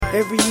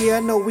Every year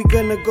I know we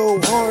gonna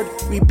go hard.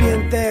 We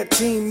been that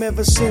team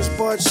ever since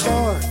Bart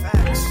started.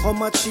 All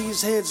my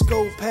cheese heads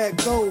go pack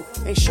go.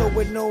 Ain't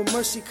showing no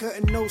mercy,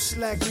 cutting no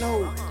slack,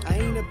 no. I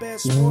ain't a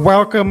bad sport.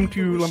 Welcome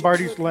to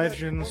Lombardi's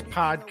Legends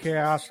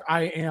podcast.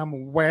 I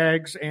am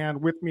Wags,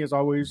 and with me as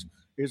always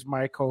is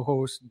my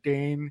co-host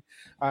Dane.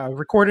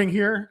 Recording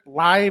here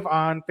live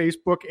on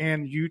Facebook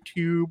and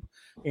YouTube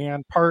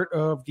and part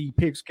of the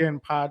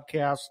Pigskin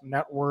Podcast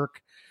Network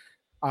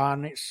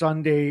on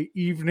Sunday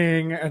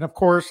evening. And of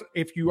course,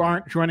 if you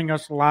aren't joining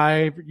us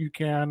live, you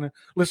can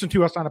listen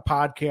to us on a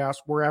podcast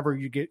wherever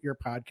you get your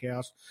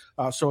podcast.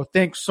 So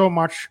thanks so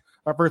much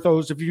for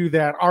those of you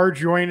that are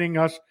joining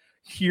us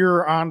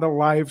here on the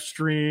live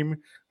stream.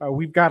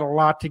 We've got a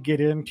lot to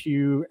get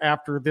into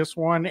after this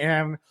one,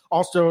 and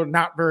also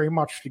not very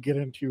much to get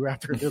into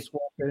after this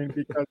one,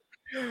 because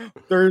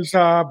there's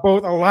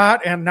both a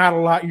lot and not a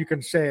lot you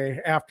can say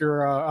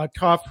after a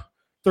tough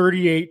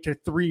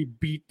 38-3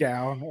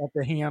 beatdown at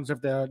the hands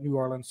of the New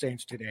Orleans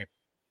Saints today.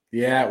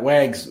 Yeah,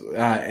 Wags,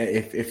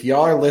 if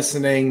y'all are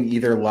listening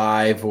either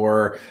live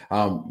or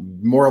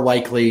more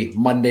likely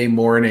Monday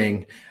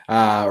morning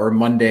or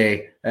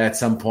Monday at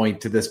some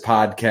point to this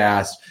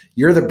podcast,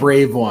 you're the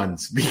brave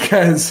ones,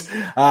 because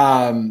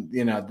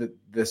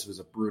this was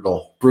a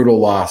brutal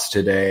loss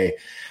today.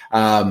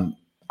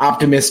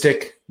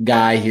 Optimistic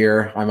guy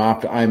here.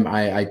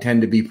 I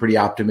tend to be pretty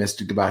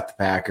optimistic about the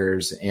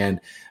Packers, and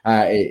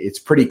it's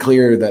pretty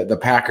clear that the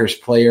Packers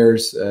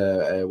players,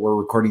 we're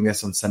recording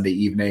this on Sunday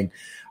evening,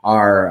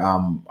 are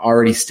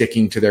already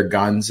sticking to their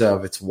guns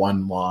of it's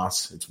one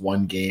loss, it's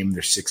one game,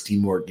 there's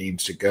 16 more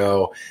games to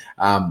go.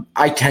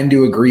 I tend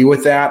to agree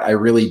with that. I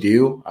really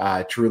do,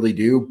 truly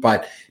do,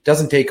 but it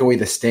doesn't take away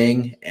the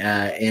sting.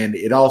 And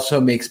it also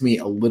makes me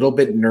a little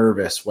bit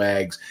nervous,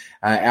 Wags,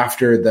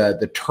 after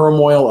the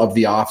turmoil of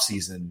the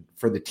offseason,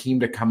 for the team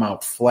to come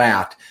out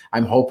flat.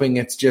 I'm hoping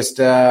it's just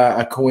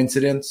a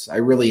coincidence. I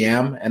really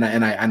am. And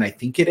I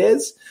think it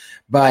is.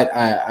 But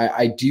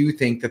I do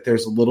think that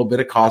there's a little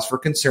bit of cause for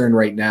concern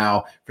right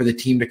now for the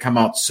team to come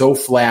out so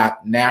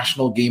flat.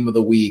 National game of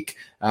the week,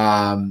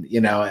 on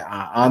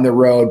the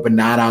road, but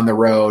not on the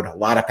road. A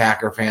lot of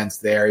Packer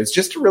fans there. It's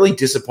just a really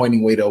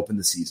disappointing way to open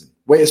the season,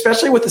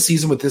 especially with the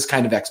season with this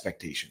kind of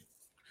expectation.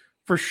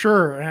 For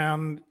sure.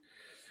 And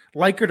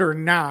like it or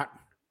not,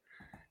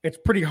 it's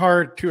pretty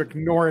hard to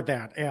ignore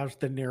that as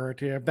the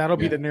narrative. That'll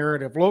be the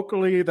narrative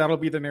locally. That'll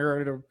be the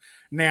narrative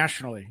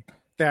nationally,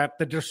 that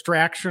the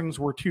distractions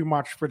were too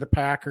much for the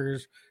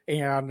Packers,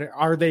 and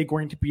are they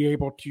going to be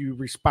able to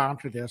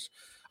respond to this?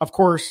 Of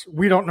course,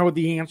 we don't know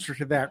the answer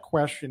to that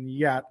question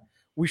yet.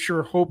 We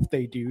sure hope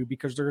they do,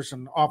 because there's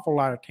an awful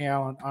lot of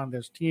talent on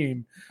this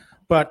team.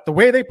 But the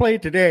way they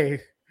played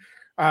today,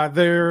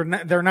 they're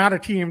not a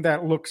team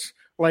that looks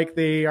like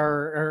they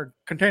are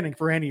contending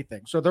for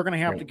anything. So they're going to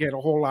have to get a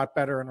whole lot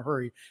better in a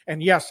hurry.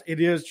 And yes, it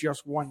is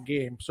just one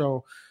game.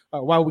 So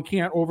while we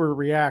can't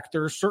overreact,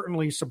 there's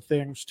certainly some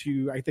things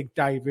to, I think,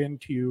 dive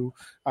into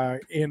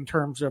in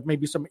terms of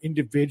maybe some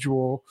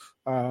individual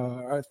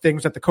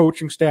things that the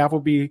coaching staff will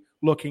be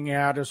looking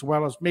at, as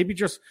well as maybe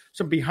just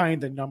some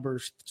behind the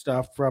numbers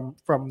stuff from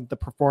the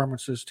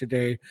performances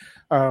today.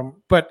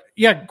 But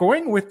yeah,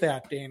 going with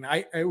that, Dane,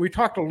 we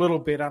talked a little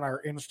bit on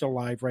our Insta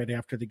Live right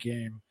after the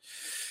game.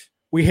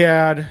 We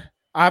had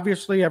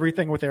obviously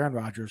everything with Aaron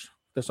Rodgers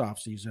this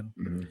offseason.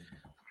 Mm-hmm.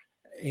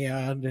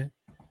 And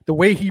the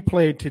way he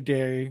played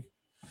today,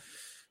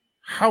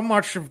 how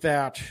much of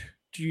that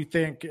do you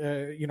think,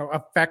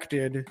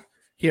 affected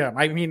him?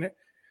 I mean,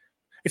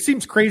 it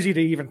seems crazy to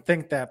even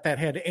think that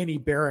had any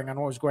bearing on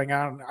what was going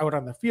on out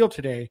on the field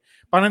today.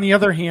 But on the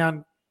other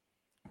hand,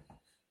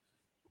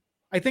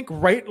 I think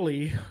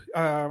rightly,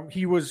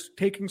 he was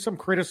taking some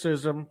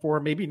criticism for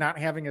maybe not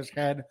having his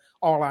head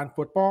all on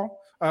football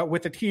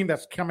with a team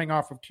that's coming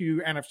off of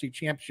 2 NFC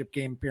Championship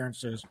game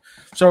appearances.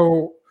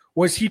 So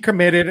was he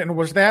committed, and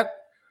was that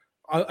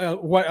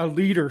what a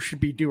leader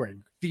should be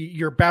doing?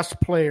 Your best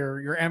player,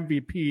 your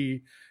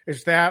MVP,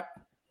 is that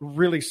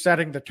really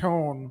setting the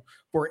tone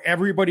for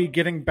everybody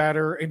getting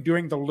better and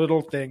doing the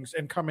little things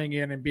and coming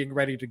in and being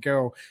ready to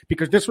go?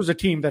 Because this was a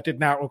team that did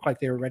not look like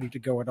they were ready to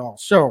go at all.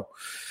 So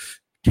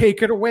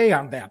take it away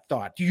on that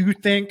thought. Do you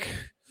think,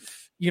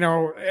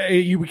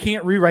 we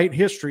can't rewrite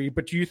history,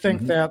 but do you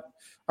think that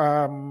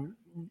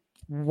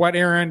what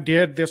Aaron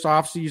did this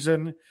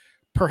offseason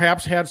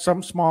perhaps had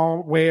some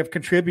small way of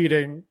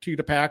contributing to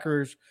the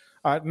Packers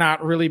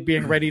not really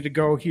being ready to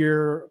go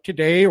here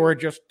today, or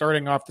just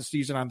starting off the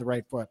season on the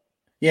right foot?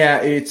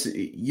 Yeah, it's,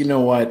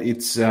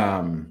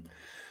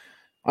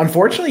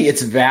 unfortunately,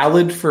 it's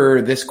valid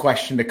for this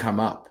question to come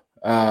up.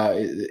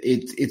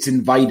 It's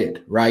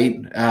invited,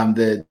 right?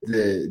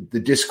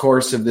 The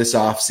discourse of this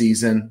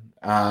offseason,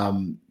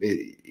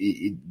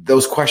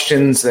 those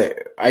questions that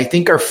I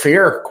think are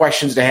fair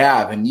questions to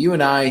have. And you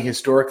and I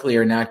historically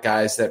are not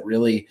guys that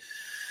really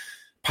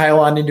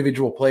pile on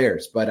individual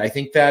players, but I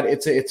think that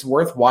it's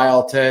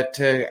worthwhile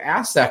to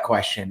ask that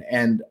question.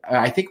 And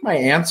I think my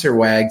answer,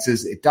 Wags,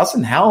 is it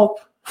doesn't help.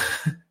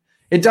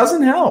 It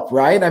doesn't help,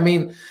 right? I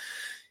mean,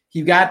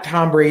 you got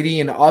Tom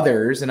Brady and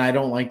others, and I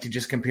don't like to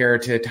just compare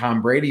it to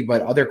Tom Brady,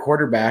 but other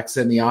quarterbacks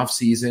in the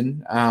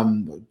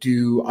offseason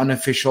do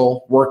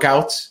unofficial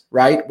workouts,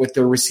 right, with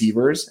their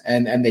receivers,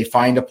 and they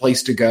find a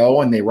place to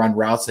go, and they run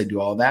routes, they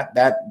do all that.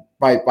 That,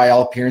 by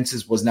all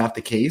appearances, was not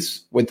the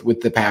case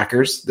with the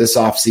Packers this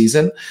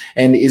offseason.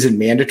 And is it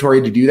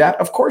mandatory to do that?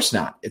 Of course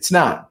not. It's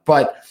not.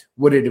 But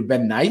would it have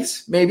been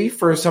nice maybe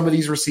for some of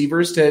these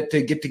receivers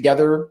to get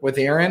together with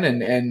Aaron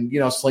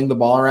and sling the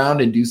ball around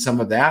and do some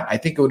of that? I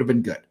think it would have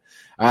been good.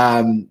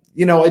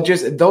 It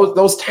just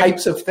those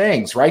types of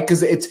things, right?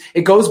 Because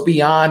it goes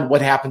beyond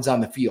what happens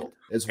on the field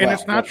as well. And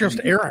it's not just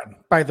Aaron,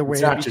 by the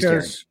way,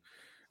 because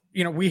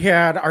we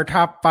had our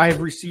top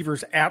 5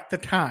 receivers at the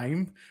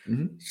time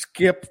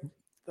skip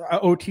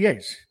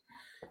OTAs,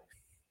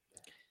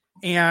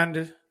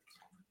 and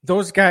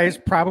those guys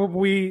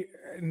probably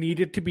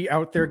needed to be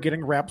out there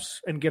getting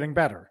reps and getting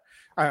better.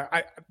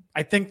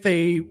 I think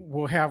they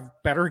will have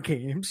better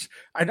games.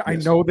 I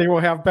know they will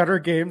have better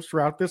games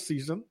throughout this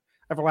season.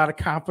 I have a lot of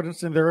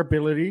confidence in their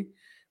ability,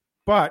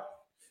 but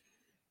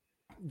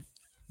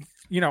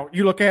you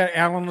look at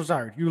Allen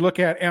Lazard, you look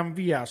at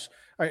MVS,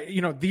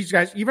 these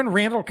guys, even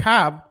Randall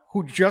Cobb,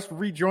 who just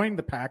rejoined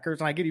the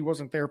Packers, and I get he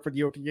wasn't there for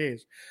the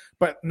OTAs,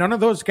 but none of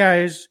those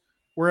guys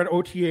were at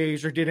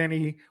OTAs or did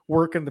any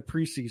work in the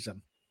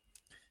preseason.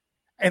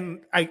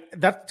 And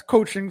that's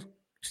coaching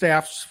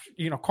staff's,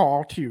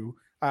 call too,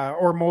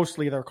 or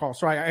mostly their call.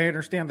 So I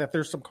understand that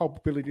there's some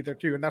culpability there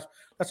too, and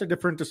that's a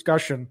different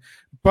discussion.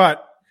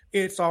 But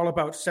it's all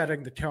about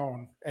setting the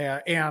tone.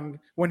 And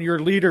when your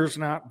leader's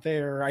not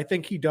there, I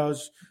think he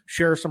does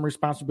share some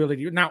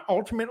responsibility. Now,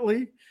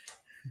 ultimately,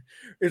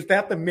 is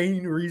that the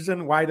main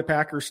reason why the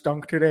Packers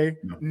stunk today?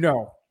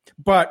 No.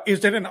 But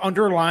is it an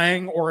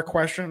underlying or a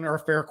question or a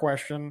fair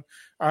question?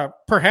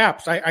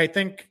 Perhaps. I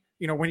think,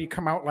 when you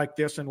come out like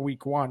this in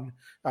week 1,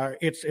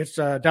 it's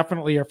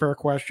definitely a fair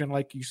question,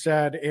 like you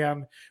said.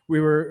 And we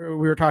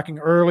were talking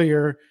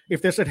earlier,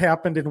 if this had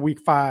happened in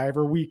week 5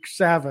 or week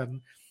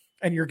 7,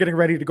 and you're getting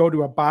ready to go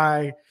to a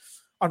bye,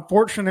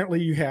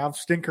 unfortunately, you have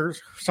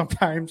stinkers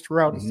sometimes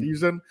throughout the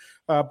season.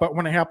 But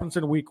when it happens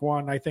in week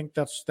 1, I think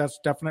that's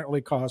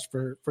definitely cause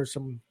for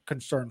some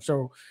concern.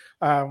 So,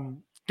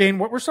 Dane,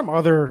 what were some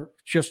other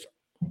just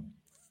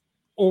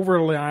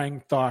overlying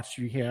thoughts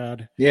you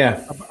had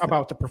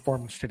about the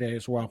performance today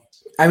as well?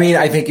 I mean,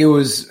 I think it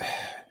was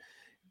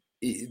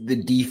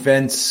the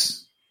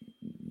defense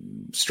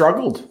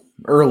struggled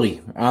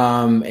early.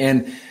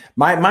 And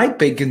my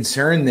big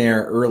concern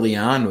there early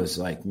on was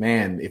like,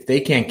 man, if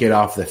they can't get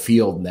off the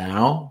field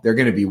now, they're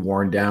going to be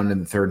worn down in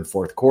the 3rd and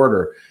 4th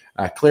quarter.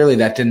 Clearly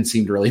that didn't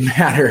seem to really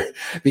matter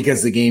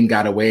because the game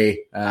got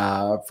away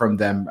from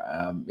them,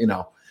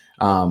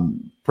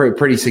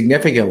 pretty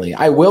significantly.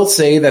 I will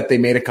say that they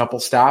made a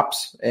couple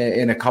stops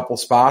in a couple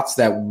spots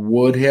that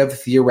would have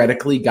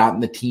theoretically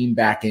gotten the team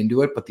back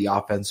into it, but the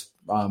offense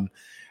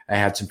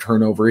had some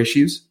turnover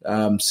issues.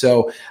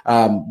 So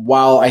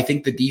while I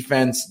think the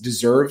defense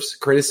deserves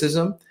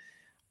criticism,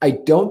 I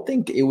don't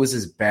think it was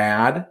as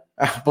bad,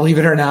 believe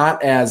it or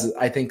not, as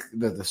I think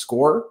the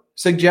score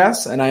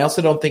suggests. And I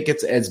also don't think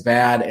it's as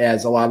bad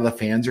as a lot of the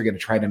fans are going to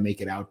try to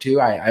make it out to.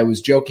 I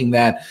was joking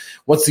that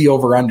what's the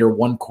over under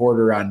 1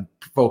 quarter on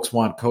folks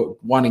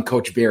wanting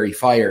Coach Barry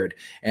fired.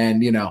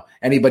 And,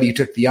 anybody who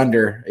took the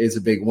under is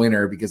a big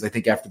winner because I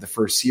think after the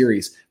first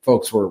series,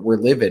 folks were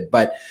livid.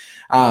 But,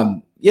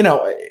 I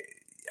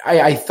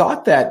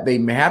thought that they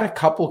had a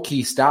couple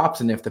key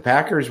stops. And if the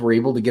Packers were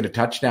able to get a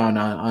touchdown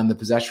on the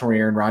possession where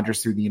Aaron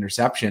Rodgers threw the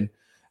interception,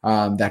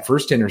 that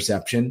first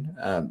interception,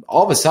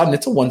 all of a sudden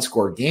it's a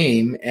 1-score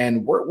game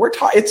and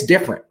it's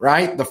different,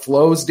 right? The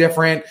flow's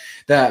different.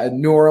 The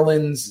New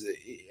Orleans,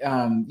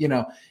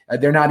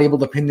 they're not able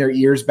to pin their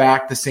ears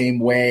back the same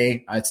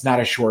way. It's not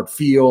a short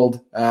field.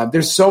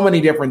 There's so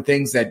many different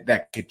things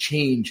that could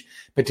change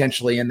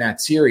potentially in that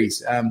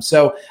series.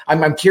 So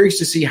I'm curious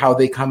to see how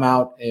they come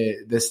out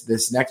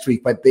this next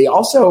week, but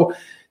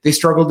they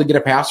struggled to get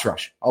a pass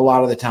rush a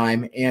lot of the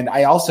time. And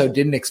I also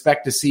didn't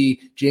expect to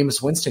see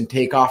Jameis Winston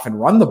take off and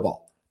run the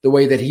ball the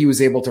way that he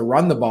was able to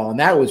run the ball. And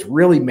that was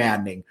really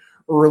maddening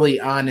early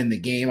on in the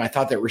game. I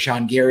thought that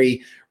Rashawn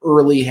Gary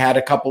early had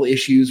a couple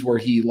issues where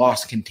he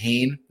lost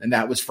contain, and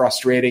that was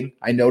frustrating.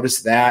 I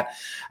noticed that.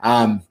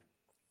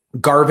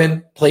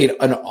 Garvin played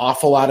an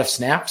awful lot of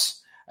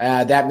snaps.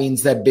 That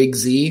means that Big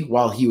Z,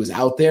 while he was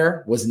out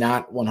there, was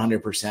not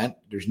 100%.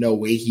 There's no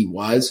way he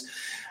was.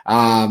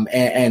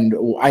 And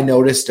I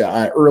noticed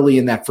early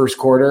in that first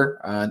quarter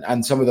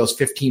on some of those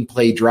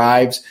 15-play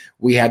drives,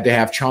 we had to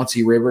have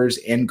Chauncey Rivers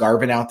and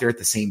Garvin out there at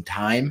the same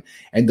time.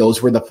 And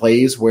those were the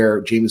plays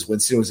where Jameis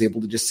Winston was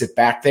able to just sit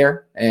back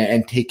there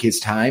and take his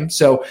time.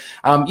 So,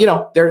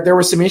 there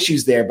were some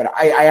issues there, but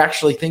I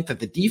actually think that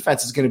the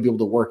defense is going to be able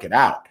to work it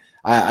out.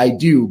 I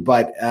do,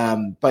 but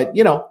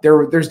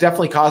there's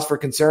definitely cause for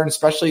concern,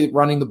 especially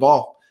running the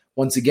ball.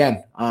 Once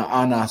again,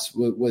 on us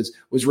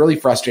was really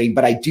frustrating.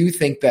 But I do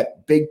think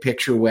that big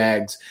picture,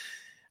 Wags,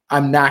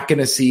 I'm not going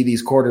to see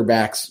these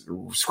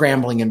quarterbacks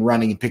scrambling and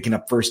running and picking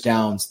up first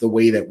downs the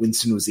way that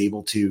Winston was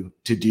able to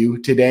do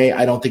today.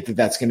 I don't think that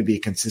that's going to be a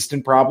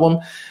consistent problem.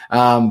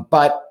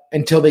 But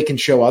until they can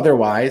show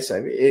otherwise,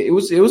 it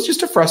was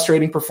just a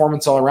frustrating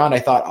performance all around. I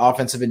thought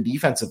offensive and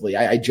defensively.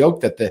 I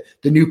joked that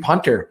the new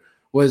punter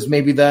was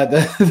maybe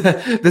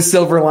the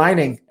silver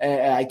lining.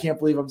 I can't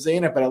believe I'm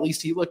saying it, but at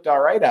least he looked all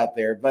right out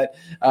there. But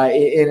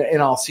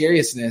in all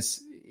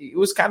seriousness, it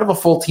was kind of a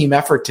full team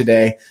effort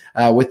today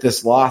with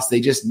this loss.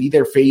 They just,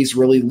 neither phase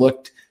really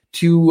looked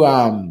too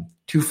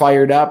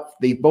fired up.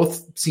 They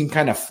both seem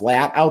kind of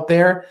flat out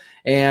there.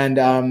 And,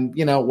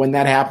 when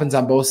that happens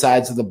on both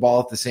sides of the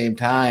ball at the same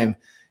time,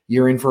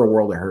 you're in for a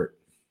world of hurt.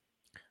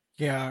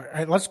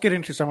 Yeah, let's get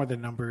into some of the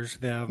numbers.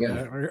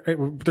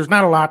 There's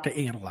not a lot to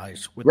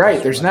analyze.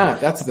 There's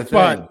not. That's the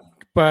thing.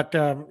 But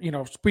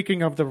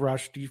speaking of the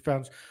rush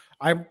defense,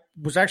 I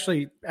was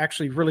actually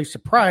really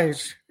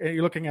surprised.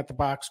 You're looking at the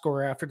box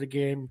score after the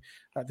game.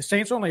 The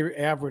Saints only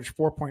averaged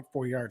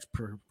 4.4 yards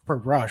per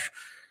rush,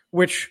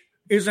 which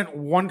isn't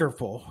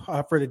wonderful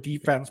for the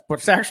defense, but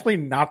it's actually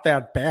not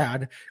that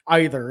bad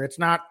either. It's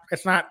not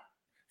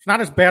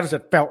as bad as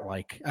it felt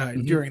like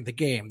during the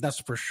game. That's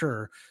for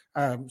sure.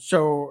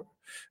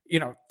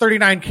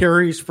 39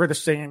 carries for the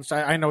Saints.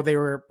 I know they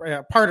were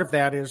part of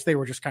that is they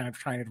were just kind of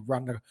trying to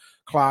run the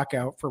clock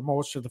out for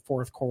most of the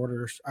fourth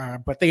quarters,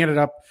 but they ended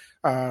up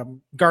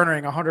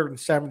garnering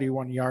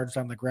 171 yards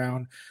on the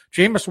ground.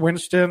 Jameis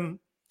Winston,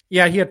 he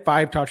had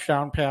 5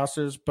 touchdown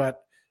passes,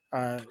 but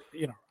I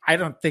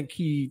don't think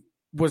he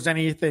was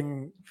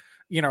anything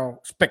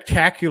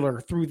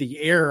spectacular through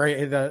the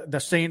air. The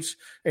Saints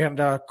and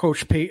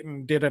Coach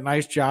Payton did a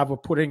nice job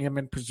of putting him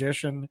in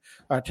position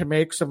to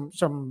make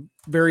some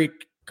very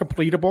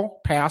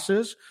completable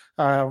passes.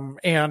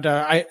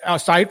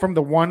 Aside from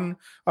the one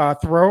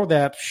throw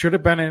that should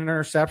have been an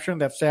interception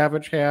that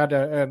Savage had,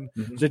 and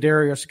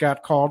Za'Darius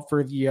got called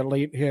for the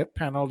late hit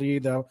penalty,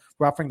 the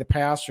roughing the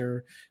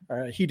passer,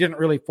 he didn't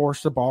really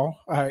force the ball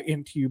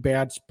into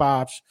bad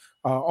spots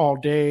all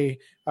day.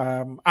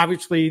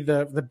 Obviously,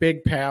 the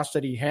big pass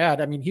that he had,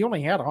 he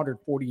only had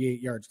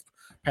 148 yards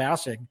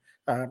passing,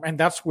 and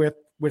that's with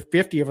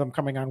 50 of them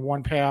coming on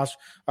one pass,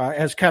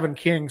 as Kevin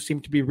King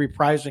seemed to be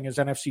reprising his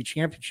NFC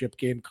Championship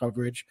game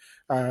coverage.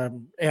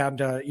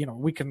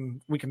 We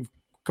can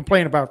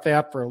complain about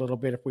that for a little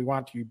bit if we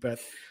want to, but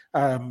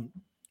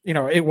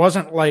it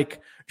wasn't like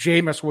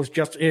Jameis was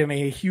just in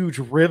a huge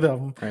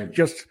rhythm, right,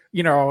 just,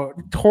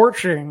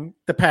 torching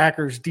the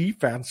Packers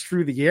defense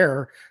through the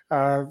air.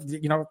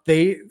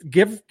 They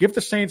give the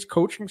Saints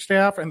coaching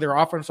staff and their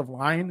offensive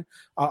line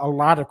a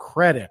lot of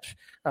credit.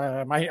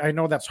 I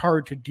know that's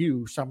hard to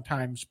do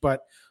sometimes,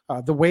 but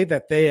the way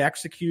that they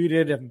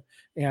executed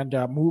and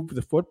moved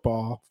the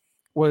football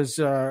was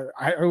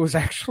it was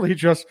actually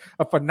just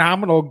a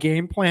phenomenal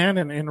game plan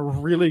and a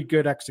really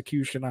good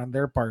execution on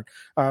their part.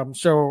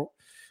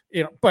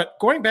 But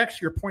going back to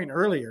your point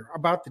earlier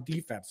about the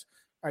defense,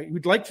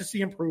 we'd like to see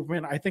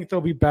improvement. I think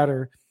they'll be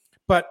better,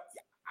 but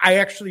I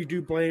actually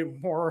do blame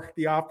more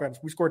the offense.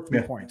 We scored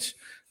 3 points.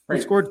 Right.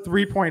 We scored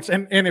 3 points,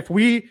 and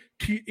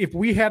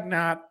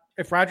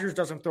if Rodgers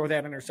doesn't throw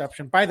that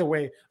interception, by the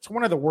way, it's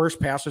one of the worst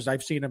passes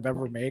I've seen him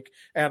ever make.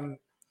 And,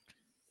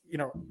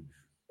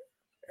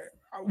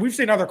 we've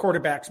seen other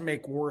quarterbacks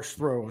make worse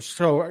throws.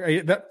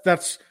 So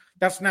that's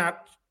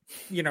not,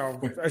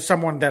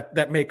 someone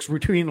that makes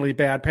routinely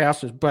bad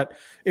passes, but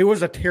it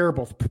was a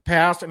terrible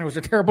pass and it was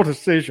a terrible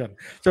decision.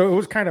 So it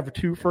was kind of a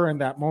twofer in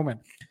that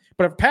moment.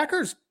 But if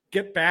Packers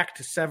get back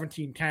to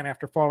 17-10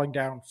 after falling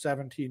down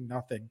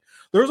 17-0,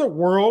 there's a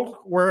world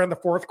where in the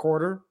fourth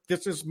quarter,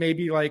 this is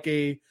maybe like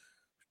a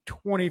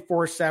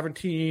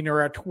 24-17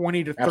 or a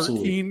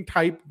 20-13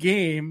 type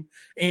game,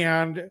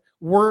 and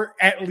we're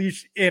at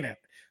least in it.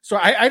 So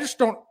I just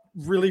don't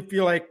really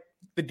feel like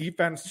the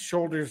defense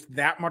shoulders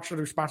that much of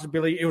the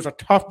responsibility. It was a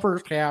tough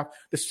first half.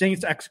 The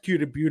Saints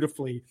executed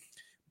beautifully,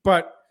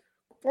 but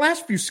the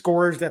last few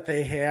scores that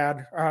they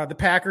had, the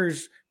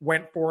Packers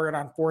went for it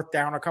on fourth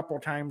down a couple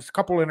of times, a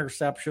couple of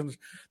interceptions.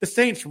 The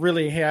Saints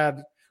really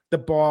had the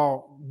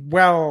ball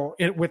well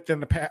within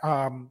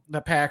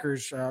the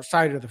Packers'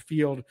 side of the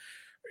field.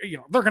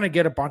 They're going to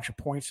get a bunch of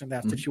points in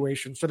that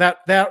situation. So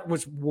that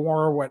was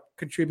more what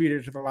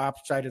contributed to the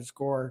lopsided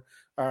score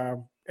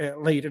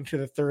late into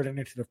the third and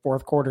into the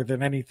fourth quarter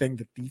than anything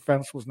the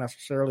defense was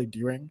necessarily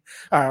doing.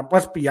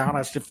 Let's be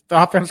honest. If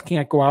the offense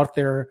can't go out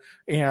there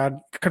and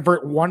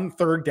convert 1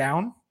 third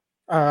down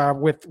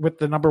with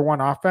the number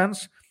one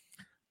offense,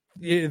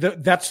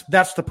 that's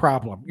the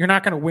problem. You're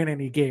not going to win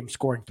any game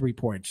scoring 3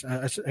 points.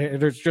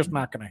 There's just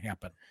not going to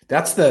happen.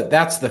 That's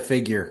the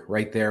figure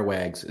right there,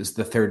 Wags, is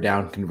the third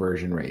down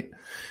conversion rate.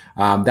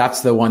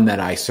 That's the one that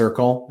I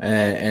circle.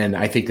 And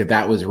I think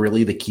that was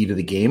really the key to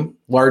the game.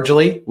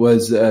 Largely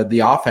was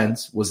the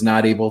offense was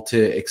not able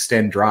to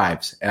extend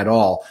drives at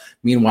all.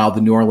 Meanwhile,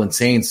 the New Orleans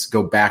Saints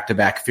go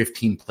back-to-back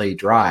 15-play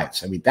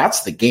drives.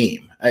 That's the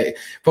game.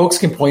 Folks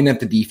can point at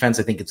the defense.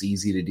 I think it's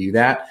easy to do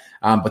that.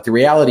 But the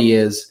reality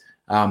is,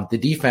 the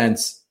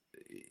defense,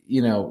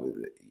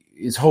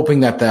 is hoping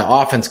that the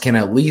offense can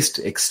at least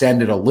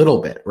extend it a little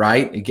bit,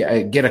 right?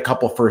 Get a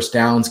couple first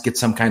downs, get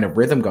some kind of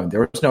rhythm going.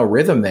 There was no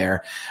rhythm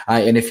there.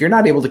 And if you're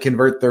not able to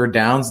convert third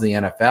downs in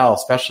the NFL,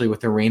 especially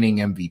with the reigning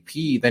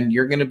MVP, then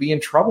you're going to be in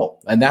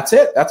trouble. And that's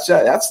it. That's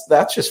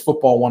just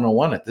football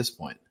 101 at this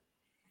point.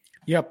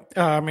 Yep.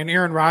 And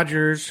Aaron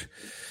Rodgers,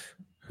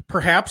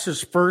 perhaps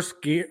his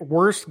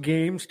worst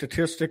game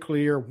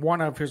statistically, or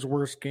one of his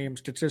worst games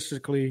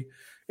statistically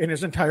in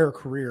his entire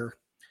career.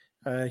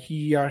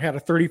 He had a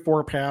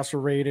 34 passer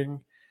rating,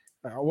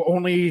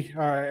 only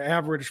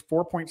averaged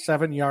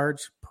 4.7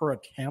 yards per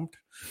attempt.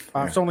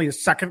 It's only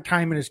his second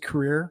time in his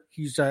career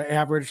he's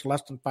averaged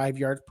less than 5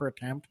 yards per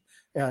attempt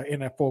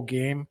in a full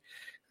game.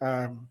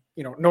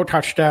 No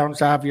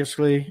touchdowns,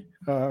 obviously,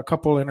 a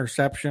couple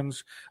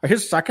interceptions.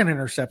 His second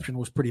interception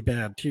was pretty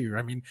bad too.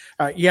 I mean,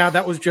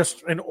 that was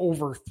just an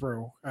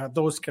overthrow.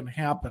 Those can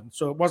happen.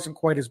 So it wasn't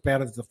quite as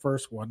bad as the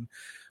first one,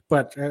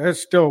 but it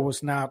still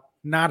was not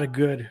a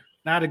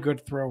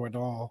good throw at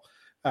all.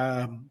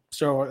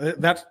 So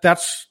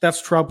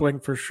that's troubling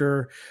for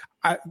sure.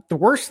 The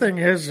worst thing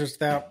is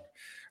that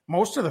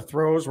most of the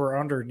throws were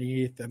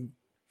underneath, and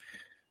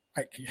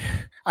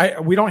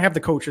we don't have the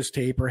coach's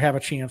tape or have a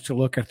chance to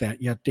look at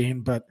that yet,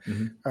 Dane, but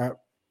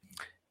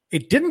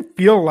it didn't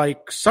feel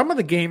like some of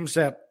the games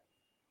that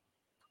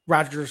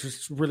Rodgers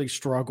has really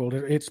struggled.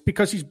 It's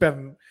because he's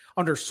been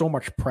under so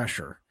much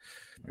pressure.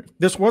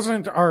 This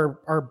wasn't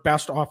our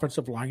best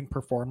offensive line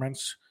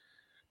performance.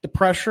 The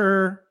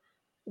pressure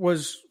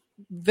was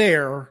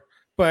there,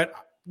 but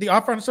the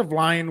offensive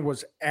line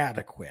was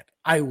adequate,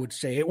 I would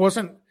say. It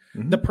wasn't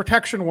the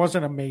protection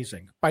wasn't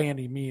amazing by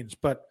any means,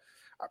 but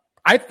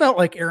I felt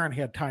like Aaron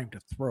had time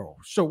to throw.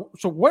 So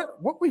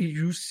what were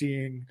you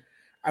seeing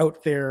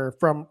out there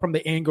from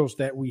the angles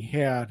that we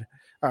had?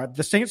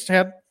 The Saints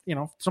had,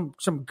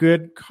 some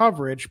good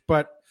coverage,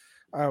 but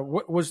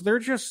was there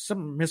just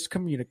some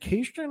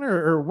miscommunication,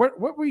 or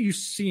what were you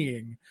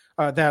seeing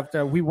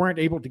that we weren't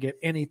able to get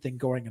anything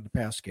going in the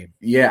pass game?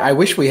 Yeah, I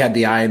wish we had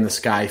the eye in the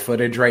sky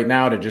footage right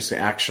now to just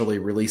actually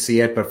really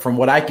see it. But from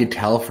what I could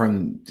tell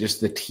from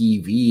just the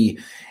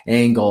TV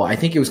angle, I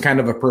think it was kind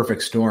of a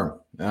perfect storm.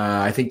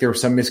 I think there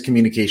was some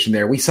miscommunication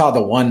there. We saw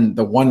the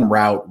one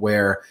route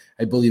where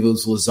I believe it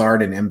was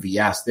Lazard and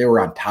MVS. They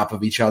were on top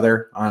of each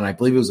other on, I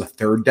believe it was a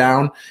third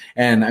down.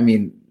 And I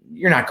mean,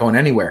 you're not going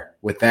anywhere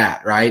with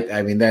that, right?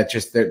 I mean, that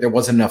just, there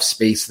wasn't enough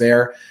space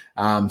there.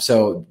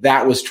 So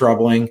that was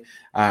troubling.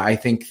 I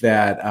think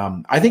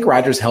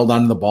Rodgers held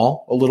on to the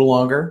ball a little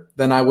longer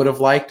than I would have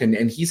liked.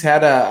 And he's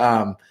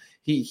had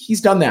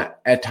he's done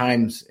that at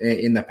times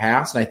in the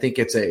past. And I think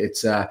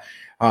it's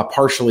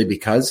partially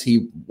because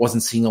he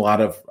wasn't seeing a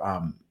lot of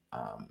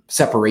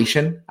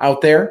separation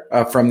out there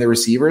from the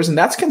receivers. And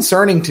that's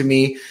concerning to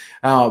me,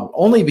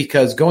 only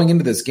because going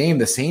into this game,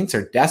 the Saints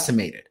are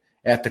decimated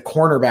at the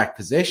cornerback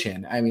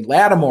position. I mean,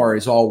 Lattimore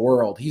is all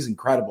world. He's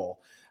incredible.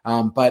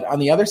 But on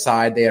the other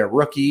side, they had a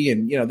rookie,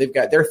 and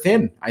they're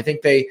thin. I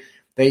think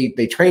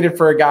they traded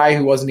for a guy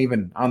who wasn't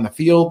even on the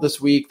field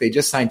this week. They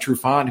just signed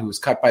Trufant, who was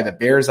cut by the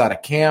Bears out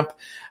of camp.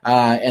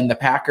 And the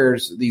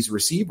Packers, these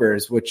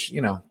receivers, which,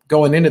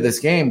 going into this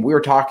game, we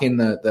were talking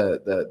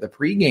the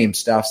pregame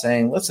stuff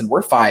saying, listen,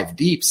 we're 5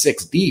 deep,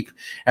 6 deep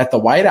at the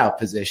wideout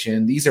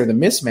position. These are the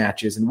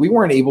mismatches, and we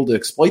weren't able to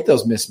exploit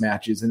those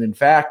mismatches. And in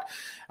fact,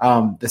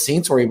 the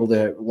Saints were able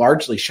to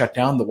largely shut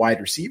down the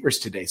wide receivers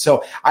today.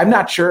 So I'm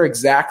not sure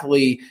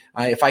exactly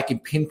if I can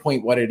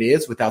pinpoint what it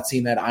is without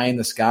seeing that eye in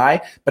the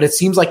sky, but it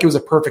seems like it was a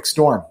perfect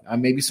storm.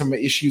 Maybe some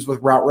issues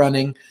with route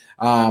running,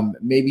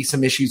 maybe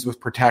some issues with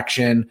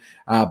protection,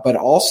 but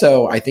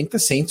also I think the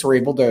Saints were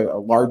able to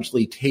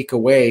largely take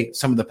away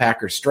some of the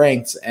Packers'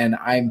 strengths, and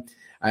I'm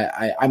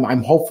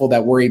hopeful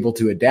that we're able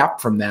to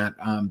adapt from that,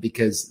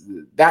 because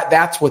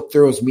that's what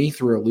throws me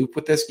through a loop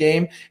with this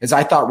game. Is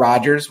I thought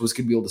Rodgers was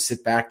going to be able to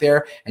sit back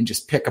there and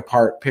just pick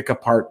apart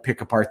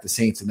the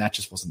Saints, and that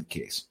just wasn't the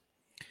case.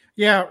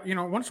 Yeah,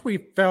 once we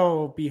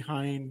fell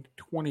behind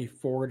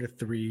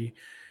 24-3,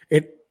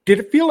 did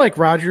it feel like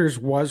Rodgers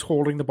was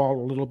holding the ball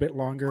a little bit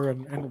longer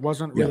and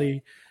wasn't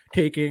really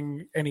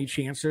taking any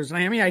chances. And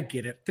I mean, I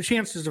get it. The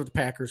chances of the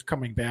Packers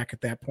coming back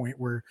at that point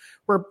were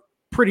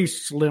pretty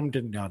slim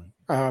to none.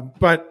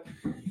 But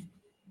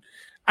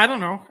I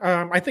don't know.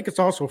 I think it's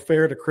also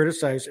fair to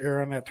criticize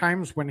Aaron at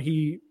times when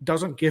he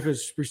doesn't give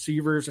his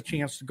receivers a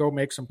chance to go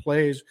make some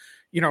plays.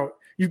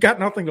 You've got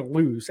nothing to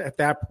lose at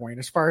that point,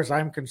 as far as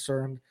I'm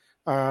concerned.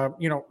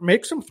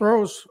 Make some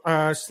throws.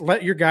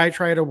 Let your guy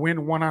try to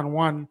win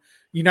one-on-one.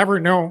 You never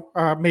know.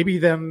 Maybe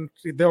then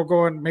they'll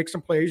go and make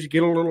some plays. You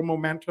get a little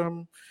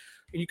momentum,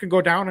 and you can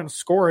go down and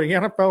score. The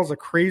NFL is a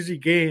crazy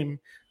game.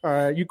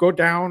 You go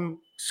down,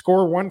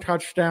 score one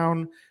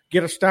touchdown,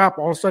 get a stop,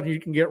 all of a sudden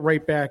you can get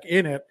right back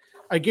in it.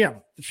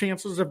 Again, the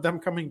chances of them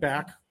coming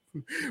back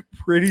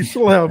pretty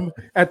slim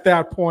at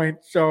that point.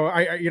 So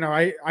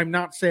I'm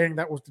not saying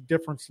that was the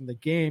difference in the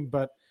game,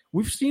 but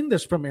we've seen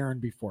this from Aaron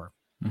before.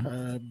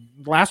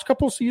 Last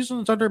couple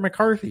seasons under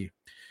McCarthy,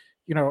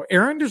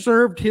 Aaron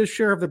deserved his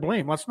share of the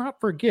blame. Let's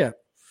not forget,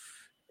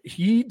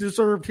 he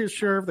deserved his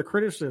share of the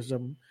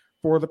criticism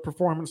for the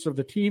performance of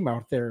the team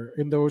out there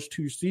in those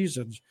 2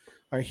 seasons.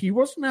 He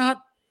was not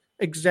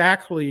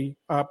exactly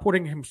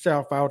putting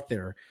himself out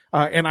there.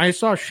 And I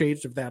saw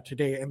shades of that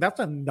today. And that's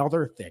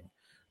another thing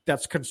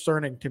that's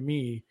concerning to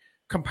me,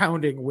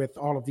 compounding with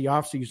all of the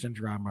offseason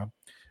drama,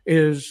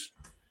 is,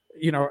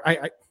 you know,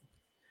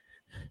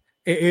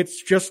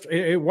 it's just,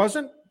 it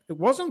wasn't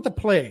the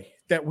play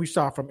that we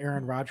saw from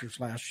Aaron Rodgers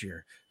last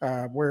year,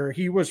 where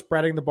he was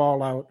spreading the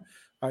ball out,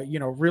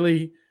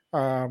 really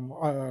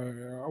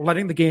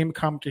letting the game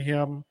come to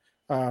him,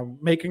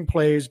 making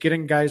plays,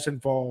 getting guys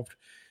involved.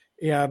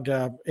 And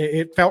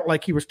it felt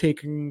like he was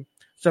taking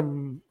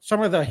some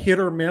of the hit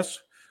or miss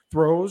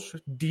throws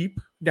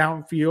deep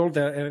downfield,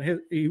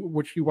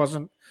 which he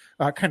wasn't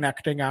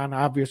connecting on,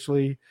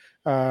 obviously.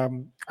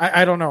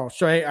 I don't know.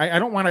 So I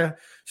don't want to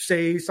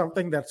say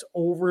something that's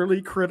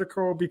overly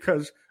critical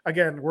because,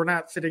 again, we're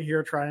not sitting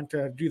here trying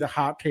to do the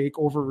hot take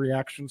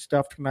overreaction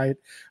stuff tonight.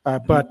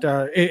 But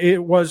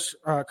it was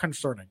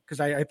concerning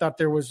because I thought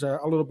there was a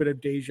little bit of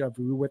deja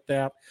vu with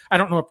that. I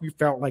don't know if you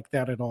felt like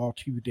that at all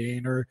too,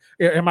 Dane, or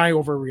am I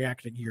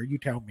overreacting here? You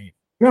tell me.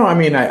 No, I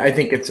mean, I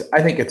think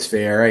it's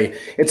fair.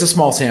 It's a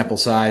small sample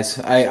size.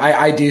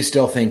 I do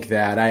still think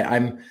that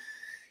I'm.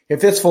 If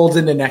this folds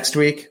into next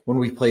week when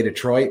we play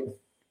Detroit,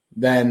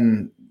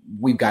 then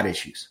we've got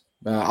issues.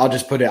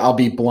 I'll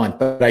be blunt,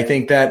 but I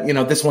think that,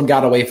 this one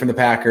got away from the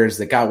Packers.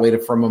 That got away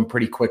from them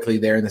pretty quickly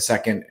there in the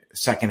second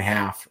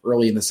half,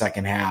 early in the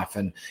second half.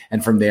 And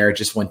from there, it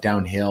just went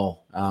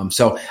downhill.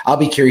 So I'll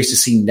be curious to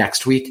see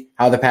next week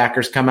how the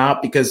Packers come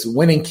out, because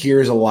winning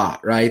cures a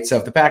lot, right? So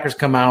if the Packers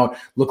come out,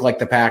 look like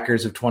the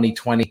Packers of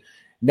 2020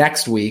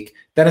 next week,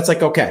 then it's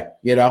like, okay,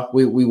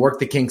 we worked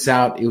the kinks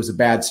out. It was a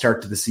bad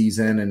start to the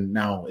season and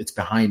now it's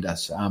behind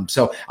us.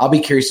 So I'll be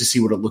curious to see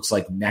what it looks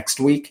like next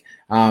week.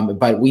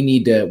 But we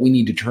need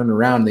to turn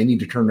around. They need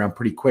to turn around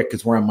pretty quick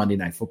because we're on Monday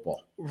Night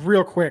Football.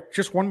 Real quick,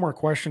 just one more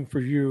question for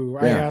you.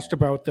 Yeah. I asked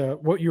about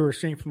what you were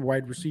seeing from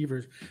wide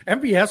receivers.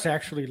 MVS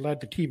actually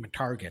led the team in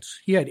targets.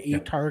 He had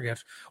 8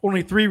 targets,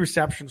 only 3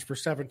 receptions for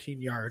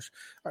 17 yards.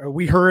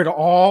 We heard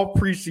all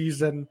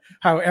preseason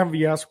how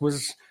MVS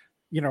was,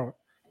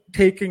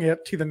 taking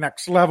it to the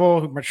next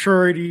level,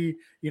 maturity,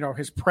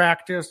 his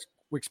practice.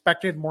 We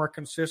expected more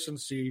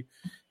consistency,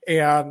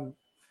 and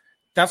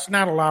that's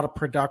not a lot of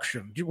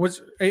production.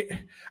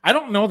 I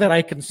don't know that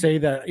I can say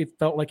that it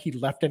felt like he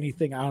left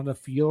anything on the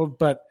field,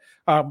 but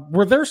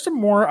were there some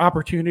more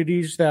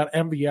opportunities that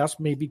MVS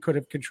maybe could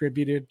have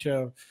contributed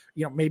to,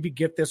 maybe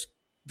get this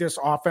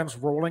offense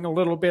rolling a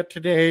little bit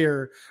today,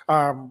 or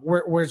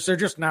was there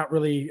just not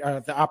really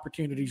the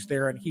opportunities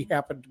there, and he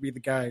happened to be the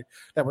guy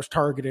that was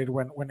targeted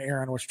when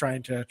Aaron was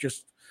trying to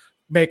just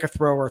make a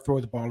throw or throw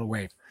the ball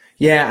away?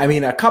 Yeah, I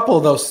mean, a couple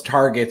of those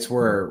targets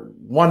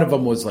one of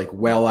them was like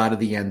well out of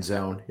the end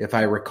zone, if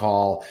I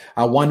recall.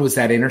 One was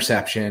that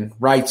interception,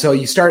 right? So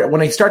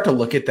when I start to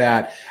look at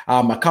that,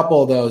 a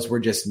couple of those were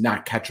just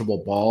not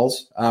catchable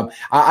balls.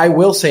 I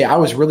will say I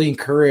was really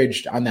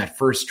encouraged on that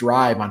first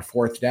drive on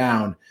 4th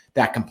down,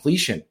 that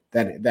completion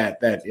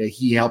that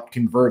he helped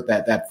convert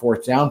that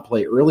 4th down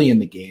play early in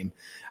the game.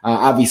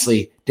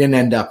 Obviously didn't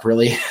end up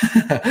really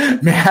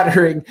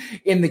mattering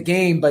in the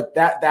game, but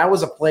that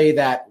was a play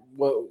that,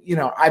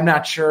 I'm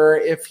not sure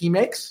if he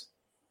makes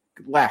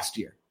last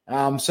year.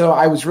 So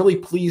I was really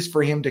pleased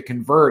for him to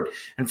convert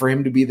and for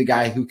him to be the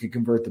guy who could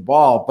convert the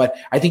ball. But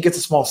I think it's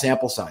a small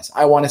sample size.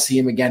 I want to see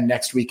him again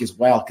next week as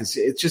well, because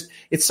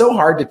it's so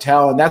hard to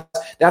tell. And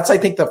that's I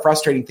think the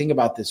frustrating thing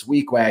about this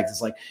week, Wags,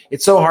 is like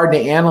it's so hard to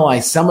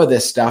analyze some of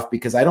this stuff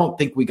because I don't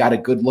think we got a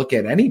good look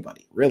at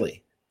anybody,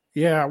 really.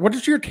 Yeah. What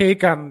is your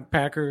take on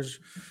Packers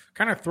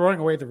kind of throwing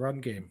away the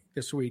run game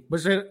this week?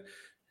 Was it,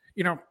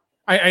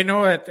 I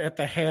know at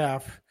the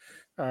half,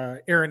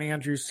 Erin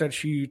Andrews said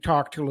she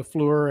talked to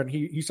LaFleur, and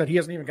he said he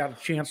hasn't even got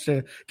a chance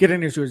to get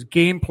into his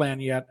game plan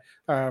yet.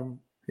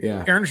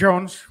 Aaron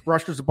Jones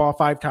rushes the ball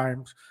 5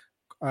 times.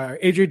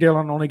 A.J.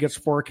 Dillon only gets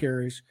 4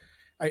 carries.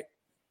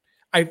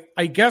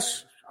 I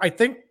guess I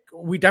think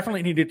we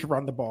definitely needed to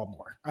run the ball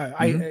more.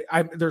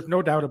 There's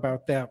no doubt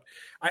about that.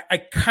 I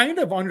kind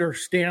of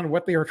understand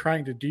what they are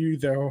trying to do,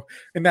 though,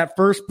 in that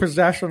first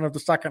possession of the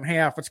second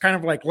half. It's kind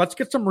of like, let's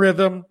get some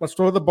rhythm. Let's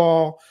throw the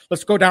ball.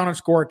 Let's go down and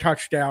score a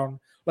touchdown.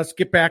 Let's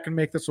get back and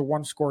make this a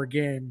 1-score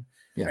game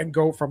and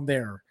go from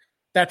there.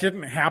 That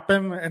didn't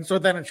happen. And so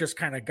then it just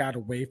kind of got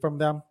away from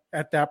them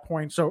at that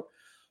point. So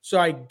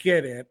I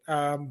get it.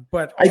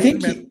 But I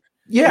think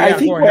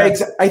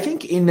I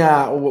think in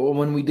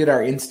when we did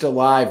our Insta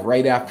Live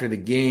right after the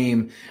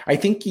game, I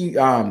think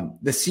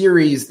the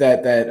series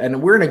that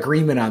and we're in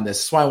agreement on this.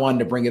 That's why I wanted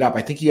to bring it up.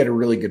 I think you had a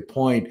really good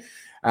point.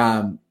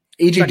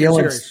 A.J.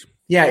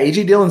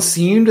 Dillon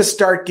seemed to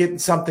start getting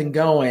something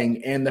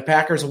going, and the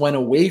Packers went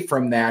away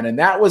from that, and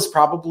that was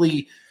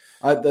probably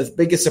the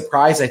biggest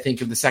surprise I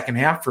think of the second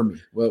half for me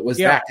was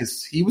that,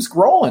 because he was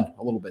rolling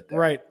a little bit there.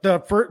 Right.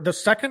 The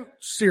second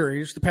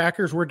series, the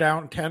Packers were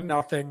down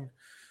 10-0.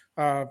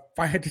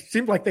 It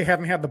seemed like they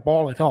hadn't had the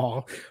ball at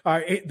all.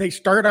 They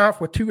start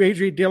off with 2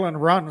 A.J. Dillon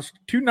runs,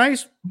 2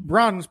 nice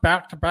runs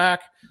back to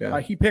back.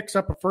 He picks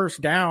up a first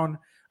down.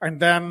 and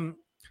then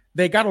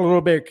they got a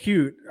little bit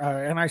cute.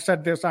 And I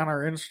said this on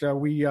our Insta.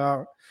 We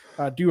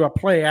do a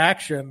play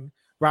action.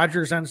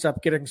 Rodgers ends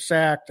up getting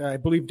sacked. I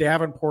believe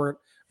Davenport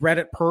read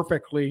it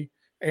perfectly.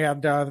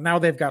 And now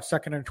they've got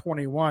 2nd and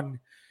 21.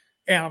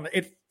 And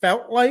it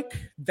felt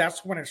like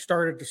that's when it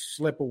started to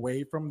slip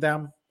away from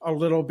them a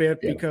little bit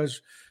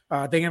because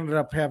they ended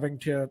up having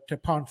to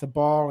punt the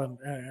ball,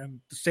 and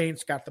the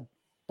Saints got the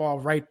ball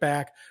right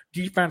back.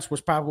 Defense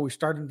was probably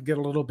starting to get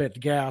a little bit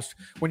gassed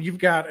when you've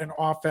got an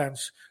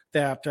offense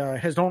that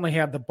has only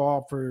had the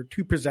ball for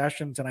 2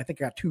 possessions, and I think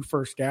got 2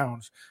 first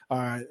downs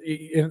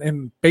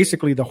in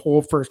basically the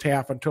whole first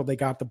half until they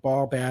got the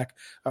ball back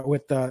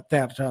with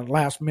that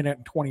last minute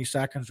and 20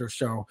 seconds or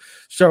so.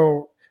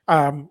 So,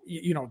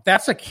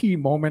 that's a key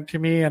moment to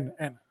me. And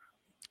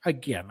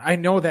again, I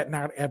know that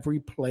not every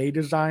play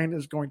design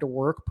is going to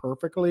work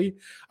perfectly.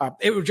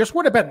 It just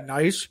would have been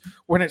nice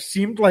when it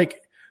seemed like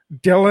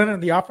Dillon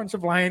and the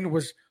offensive line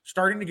was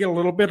starting to get a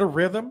little bit of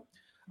rhythm.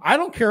 I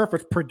don't care if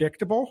it's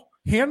predictable.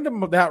 Hand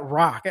him that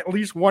rock at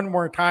least one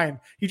more time.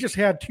 He just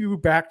had 2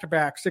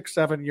 back-to-back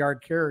 6-7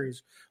 yard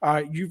carries.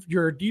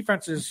 Your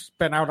defense has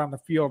been out on the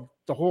field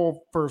the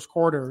whole first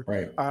quarter.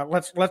 Right.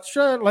 Let's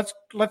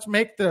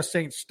make the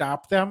Saints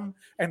stop them,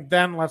 and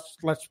then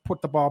let's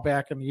put the ball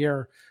back in the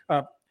air.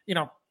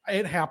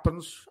 It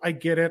happens. I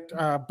get it.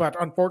 But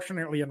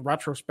unfortunately, in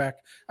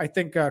retrospect, I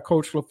think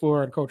Coach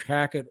LaFleur and Coach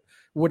Hackett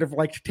would have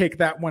liked to take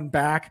that one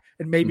back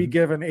and maybe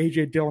given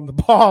A.J. Dillon the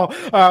ball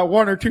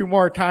 1 or 2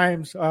 more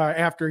times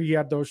after he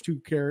had those 2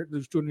 carries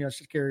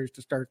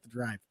to start the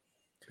drive.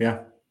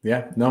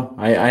 Yeah. No,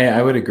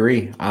 I would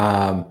agree.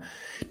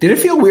 Did it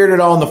feel weird at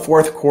all in the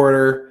fourth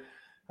quarter?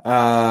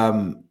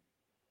 I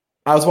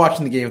was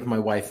watching the game with my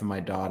wife and my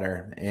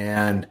daughter,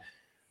 and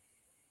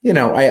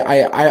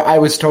I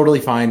was totally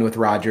fine with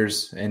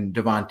Rodgers and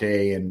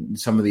Devontae and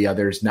some of the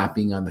others not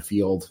being on the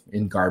field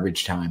in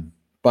garbage time.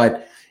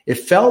 But it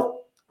felt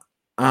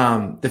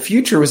the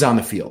future was on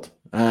the field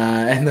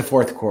in the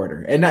fourth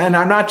quarter. And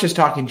I'm not just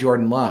talking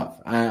Jordan Love.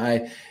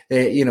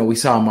 We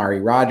saw Amari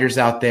Rodgers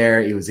out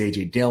there. It was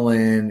A.J.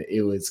 Dillon.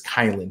 It was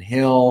Kylan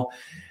Hill,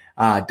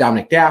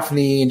 Dominic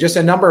Daphne, and just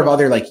a number of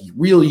other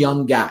real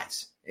young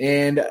guys.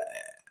 And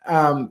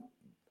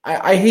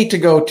I hate to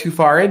go too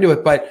far into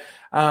it, but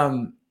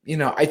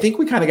I think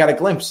we kind of got a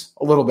glimpse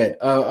a little bit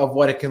of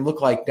what it can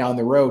look like down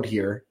the road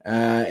here.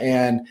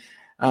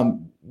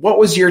 What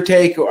was your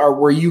take, or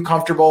were you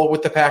comfortable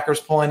with the Packers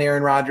pulling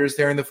Aaron Rodgers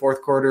there in the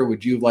fourth quarter?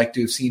 Would you like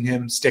to have seen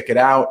him stick it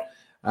out?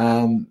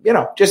 I'm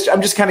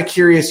just kind of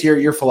curious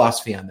your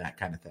philosophy on that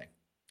kind of thing.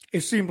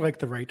 It seemed like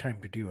the right time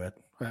to do it.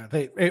 At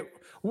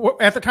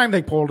the time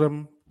they pulled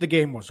him, the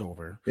game was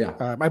over. Yeah.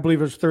 I believe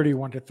it was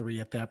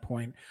 31-3 at that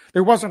point.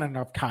 There wasn't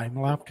enough time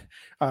left.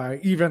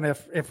 Even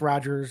if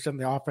Rodgers and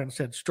the offense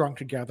had strung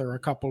together a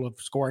couple of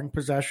scoring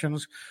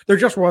possessions, there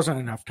just wasn't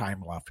enough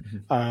time left.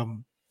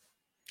 Mm-hmm.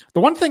 The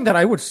one thing that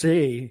I would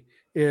say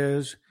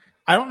is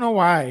I don't know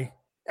why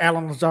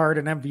Allen Lazard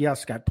and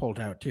MVS got pulled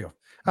out too.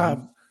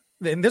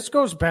 Mm-hmm. And this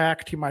goes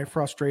back to my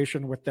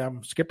frustration with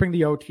them skipping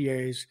the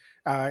OTAs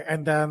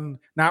and then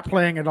not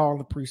playing at all in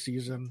the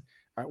preseason,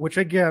 which,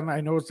 again,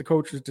 I know is the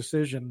coach's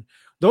decision.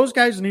 Those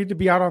guys need to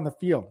be out on the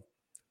field.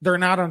 They're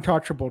not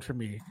untouchable to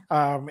me,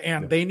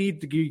 and they need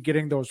to be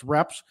getting those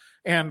reps.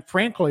 And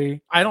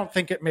frankly, I don't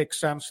think it makes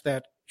sense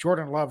that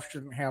Jordan Love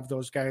shouldn't have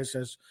those guys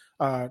as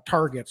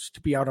targets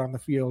to be out on the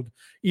field,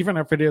 even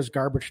if it is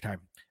garbage time.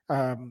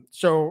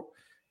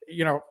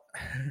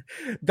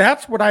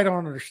 That's what I don't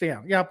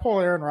understand. Yeah,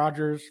 pull Aaron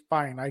Rodgers,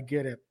 fine, I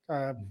get it.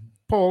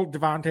 Pull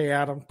Devontae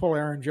Adams, pull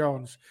Aaron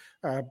Jones.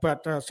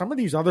 But some of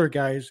these other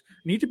guys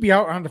need to be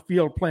out on the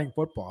field playing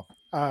football.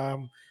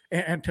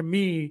 And to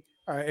me,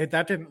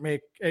 that didn't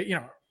make,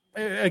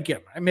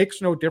 again, it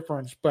makes no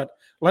difference. But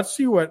let's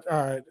see what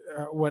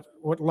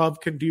Love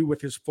can do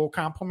with his full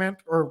complement,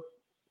 or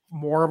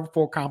more of a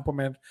full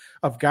complement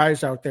of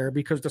guys out there,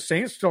 because the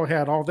Saints still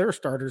had all their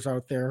starters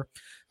out there.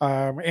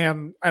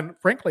 And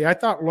frankly, I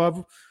thought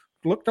Love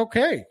looked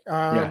okay.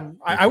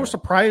 I was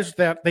surprised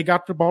that they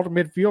got the ball to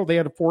midfield. They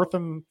had a 4th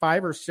and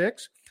 5 or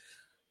 6.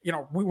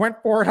 We went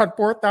for it on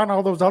 4th down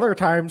all those other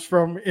times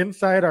from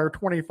inside our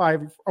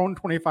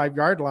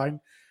 25-yard line.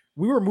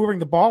 We were moving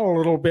the ball a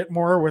little bit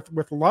more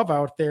with Love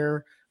out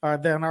there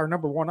than our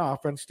number one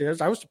offense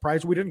is. I was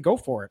surprised we didn't go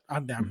for it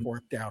on that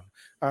 4th down.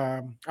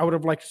 I would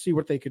have liked to see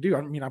what they could do.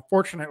 I mean,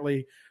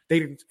 unfortunately, they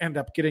didn't end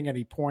up getting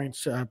any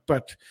points.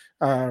 But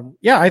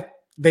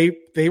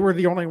they were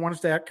the only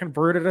ones that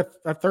converted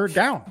a 3rd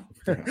down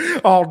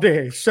all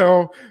day.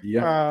 So,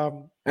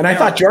 and I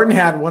thought Jordan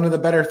had one of the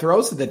better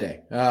throws of the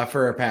day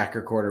for a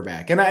Packer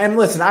quarterback. And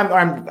listen,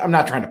 I'm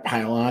not trying to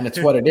pile on. It's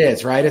what it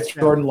is, right? It's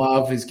Jordan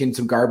Love who's getting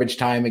some garbage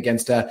time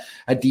against a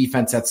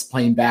defense that's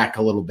playing back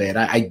a little bit.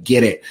 I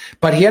get it,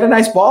 but he had a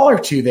nice ball or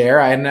two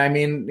there, and I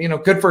mean,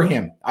 good for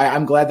him.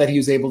 I'm glad that he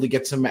was able to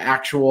get some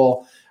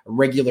actual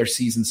regular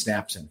season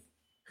snaps in.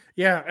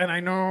 Yeah, and I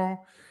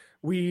know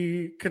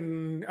we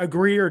can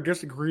agree or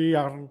disagree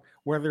on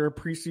whether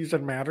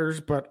preseason matters,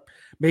 but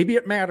maybe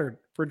it mattered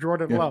for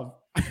Jordan Love.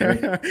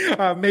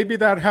 Right. Maybe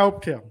that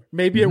helped him.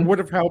 Maybe it would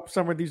have helped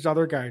some of these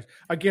other guys.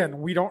 Again,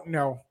 we don't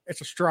know.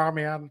 It's a straw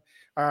man.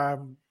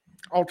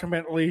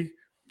 Ultimately,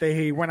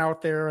 they went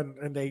out there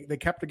and they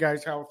kept the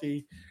guys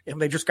healthy,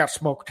 and they just got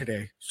smoked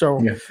today.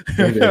 So,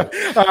 they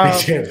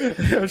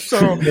did.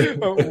 So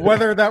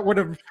whether that would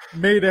have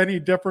made any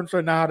difference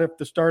or not, if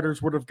the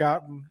starters would have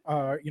gotten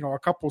a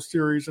couple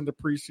series in the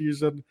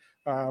preseason,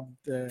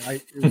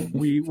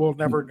 we will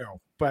never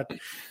know. But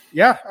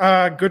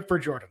yeah, good for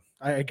Jordan.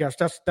 I guess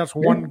that's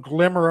one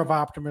glimmer of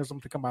optimism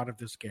to come out of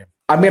this game.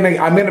 I'm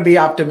gonna be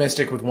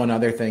optimistic with one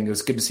other thing. It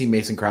was good to see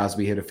Mason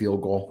Crosby hit a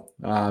field goal,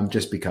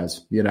 just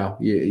because you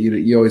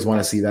always want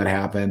to see that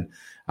happen.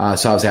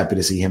 So I was happy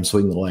to see him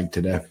swing the leg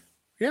today.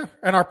 Yeah,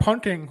 and our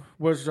punting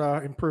was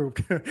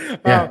improved.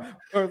 Yeah.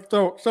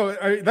 So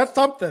that's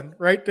something,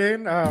 right,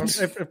 Dane?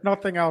 If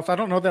nothing else, I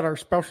don't know that our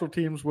special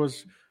teams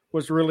was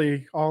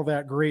really all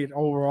that great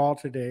overall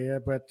today,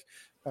 but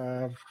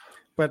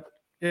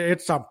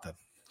it's something.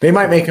 They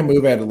might make a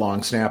move at a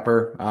long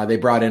snapper. They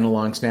brought in a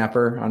long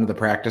snapper onto the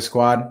practice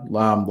squad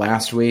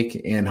last week,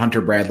 and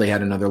Hunter Bradley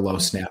had another low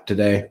snap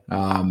today.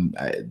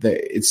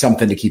 It's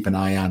something to keep an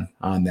eye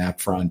on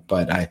that front.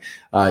 But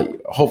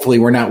hopefully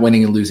we're not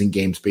winning and losing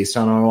games based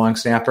on our long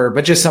snapper,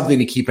 but just something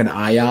to keep an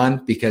eye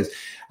on because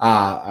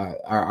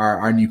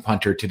our new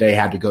punter today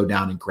had to go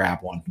down and grab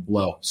one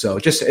low. So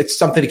it's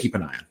something to keep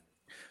an eye on.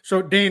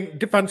 So Dane,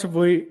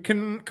 defensively,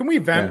 can we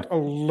vent a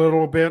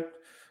little bit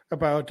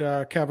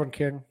about Kevin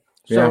King?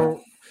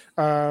 So,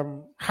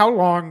 how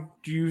long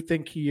do you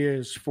think he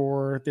is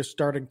for this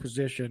starting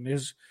position?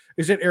 Is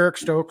it Eric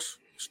Stokes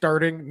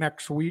starting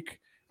next week?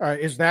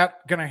 Is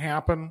that going to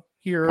happen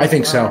here? I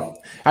think so.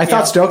 I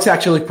thought Stokes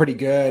actually looked pretty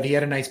good. He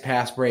had a nice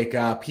pass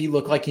breakup. He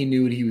looked like he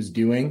knew what he was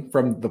doing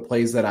from the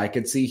plays that I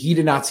could see. He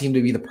did not seem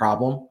to be the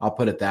problem. I'll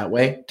put it that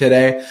way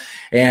today.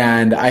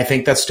 And I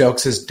think that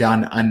Stokes has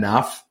done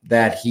enough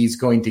that he's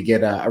going to get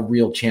a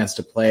real chance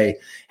to play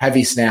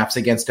heavy snaps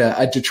against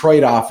a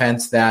Detroit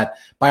offense that,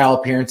 by all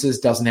appearances,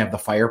 doesn't have the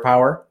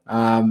firepower.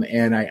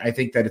 And I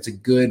think that it's a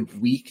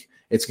good week.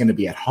 It's going to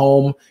be at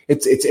home.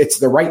 It's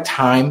the right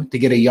time to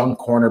get a young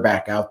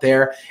cornerback out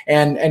there.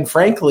 And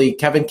frankly,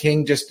 Kevin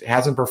King just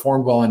hasn't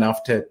performed well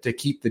enough to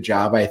keep the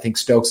job. I think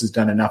Stokes has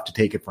done enough to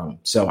take it from him.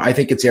 So I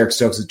think it's Eric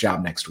Stokes'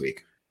 job next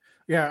week.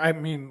 Yeah, I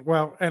mean,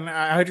 well, and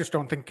I just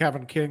don't think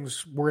Kevin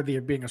King's worthy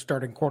of being a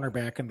starting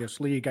cornerback in this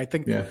league. I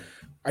think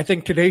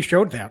today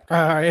showed that.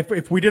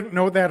 If we didn't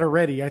know that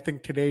already, I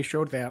think today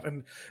showed that.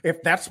 And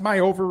if that's my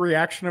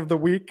overreaction of the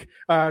week,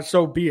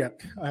 so be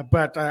it.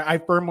 But I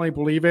firmly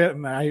believe it,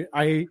 and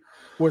I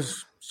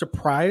was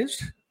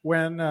surprised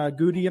when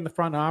Goody in the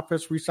front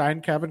office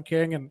re-signed Kevin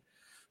King, and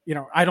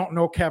I don't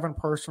know Kevin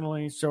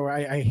personally, so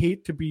I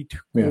hate to be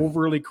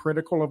overly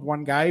critical of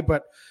one guy,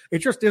 but it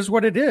just is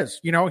what it is.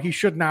 He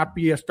should not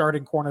be a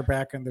starting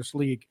cornerback in this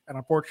league. And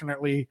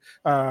unfortunately,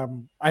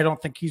 I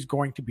don't think he's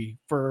going to be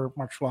for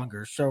much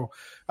longer. So,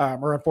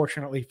 or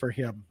unfortunately for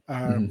him.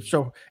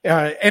 So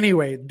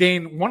anyway,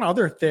 Dane, one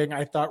other thing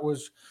I thought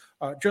was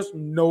just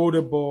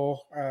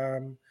notable.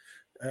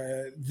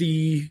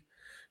 The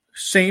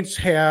Saints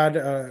had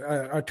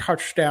a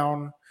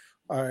touchdown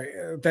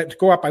that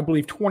go up, I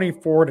believe,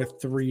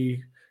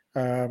 24-3.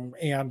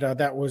 And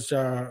that was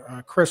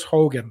Chris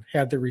Hogan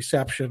had the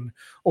reception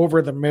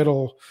over the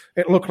middle.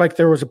 It looked like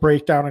there was a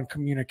breakdown in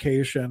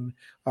communication.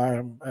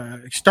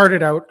 He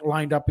started out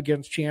lined up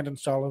against Chandon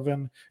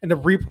Sullivan. In the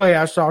replay,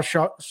 I saw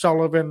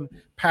Sullivan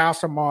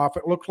pass him off.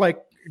 It looked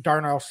like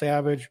Darnell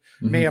Savage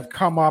may have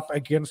come up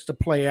against the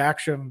play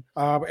action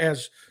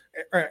as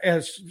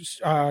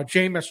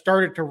Jameis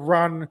started to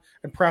run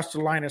and press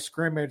the line of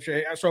scrimmage.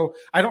 So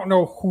I don't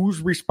know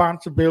whose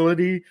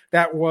responsibility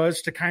that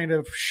was to kind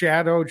of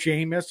shadow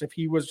Jameis if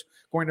he was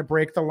going to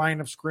break the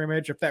line of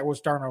scrimmage, if that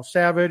was Darnell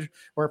Savage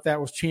or if that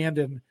was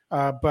Chandon.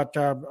 But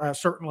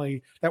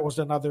certainly that was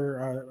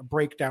another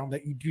breakdown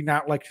that you do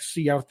not like to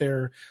see out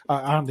there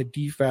on the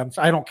defense.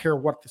 I don't care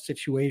what the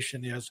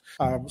situation is.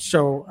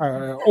 So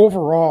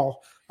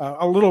overall,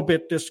 a little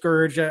bit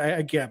discouraged.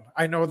 Again,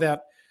 I know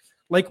that,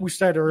 like we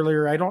said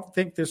earlier, I don't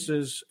think this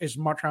is as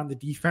much on the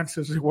defense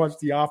as it was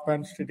the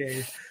offense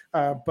today,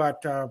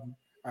 but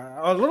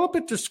a little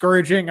bit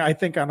discouraging, I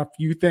think, on a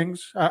few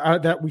things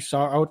that we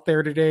saw out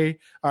there today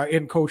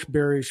in Coach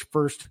Berry's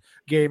first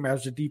game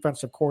as a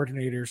defensive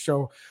coordinator.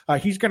 So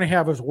he's going to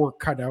have his work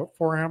cut out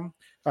for him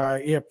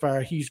if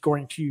he's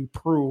going to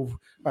prove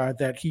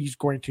that he's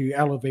going to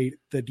elevate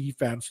the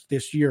defense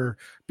this year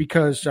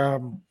because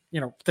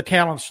the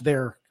talent's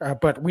there,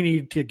 but we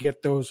need to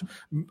get those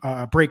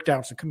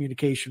breakdowns and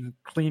communication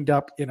cleaned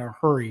up in a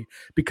hurry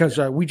because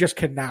we just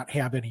cannot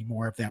have any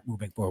more of that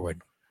moving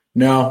forward.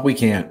 No, we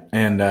can't.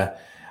 And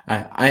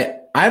I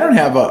I don't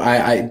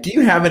have do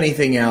you have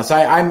anything else?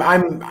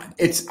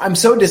 I'm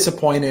so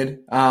disappointed,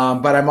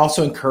 but I'm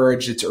also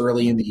encouraged. It's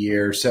early in the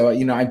year. So,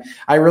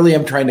 I really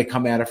am trying to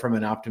come at it from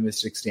an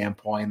optimistic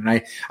standpoint. And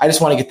I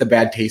just want to get the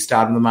bad taste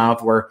out of the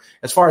mouth where,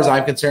 as far as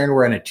I'm concerned,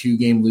 we're in a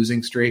 2-game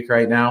losing streak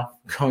right now,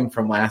 going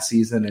from last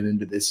season and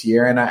into this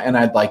year. And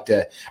I'd like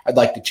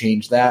to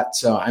change that.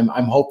 So I'm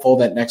hopeful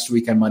that next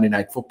week on Monday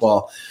Night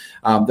Football,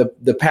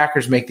 the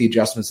Packers make the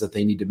adjustments that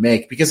they need to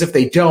make, because if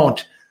they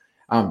don't,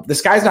 the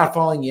sky's not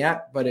falling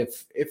yet, but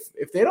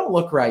if they don't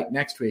look right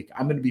next week,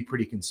 I'm going to be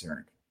pretty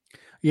concerned.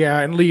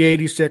 Yeah, and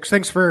Lee86,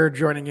 thanks for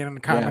joining in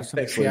the comments in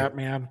the Lee. chat,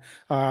 man.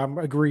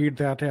 Agreed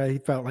that he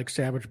felt like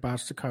Savage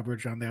bossed the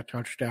coverage on that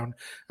touchdown.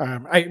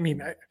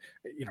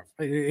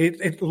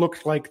 It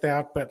looked like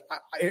that, but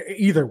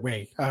either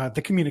way,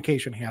 the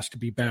communication has to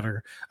be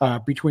better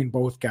between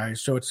both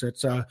guys. So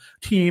it's a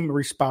team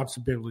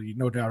responsibility,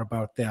 no doubt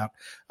about that.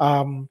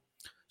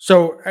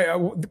 So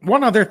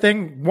one other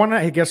thing, one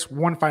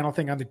final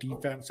thing on the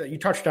defense. You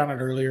touched on it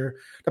earlier,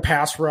 the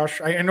pass rush.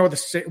 I know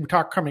we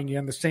talked coming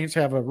in, the Saints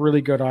have a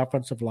really good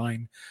offensive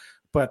line,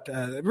 but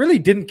really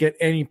didn't get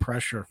any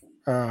pressure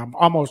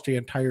almost the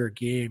entire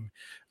game.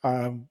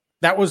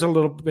 That was a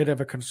little bit of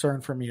a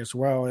concern for me as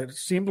well. It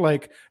seemed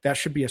like that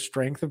should be a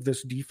strength of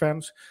this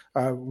defense.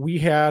 We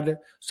had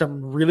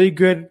some really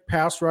good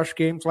pass rush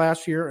games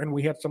last year, and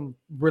we had some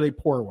really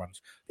poor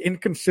ones.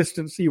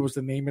 Inconsistency was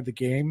the name of the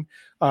game.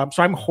 So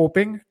I'm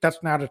hoping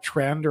that's not a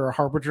trend or a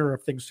harbinger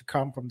of things to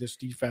come from this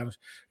defense,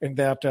 and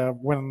that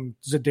when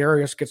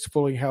Za'Darius gets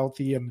fully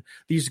healthy and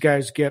these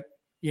guys get,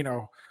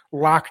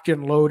 locked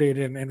and loaded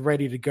and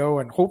ready to go,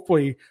 and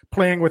hopefully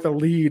playing with a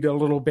lead a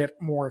little bit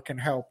more can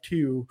help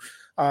too,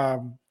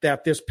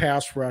 that this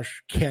pass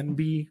rush can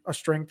be a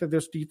strength of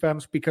this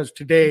defense, because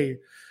today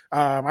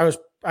I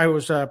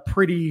was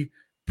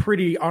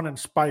pretty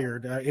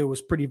uninspired. It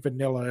was pretty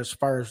vanilla as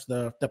far as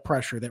the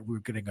pressure that we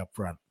were getting up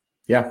front.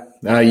 Yeah.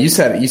 You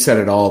said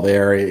it all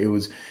there. It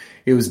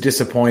was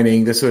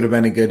disappointing. This would have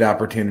been a good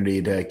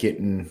opportunity to get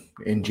in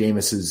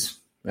Jameis's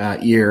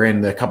ear,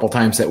 and the couple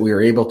times that we were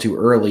able to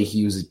early,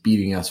 he was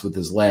beating us with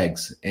his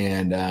legs.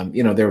 And,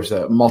 there was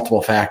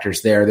multiple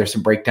factors there. There's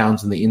some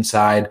breakdowns on the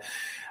inside.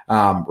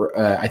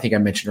 I think I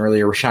mentioned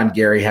earlier, Rashawn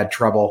Gary had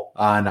trouble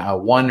on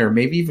one or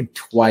maybe even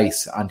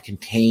twice on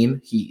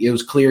contain. It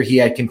was clear he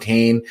had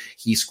contain.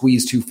 He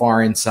squeezed too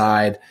far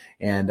inside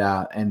and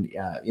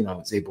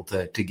was able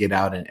to get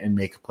out and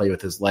make a play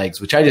with his legs,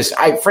 which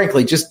I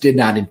frankly just did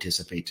not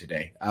anticipate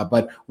today.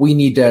 But we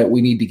need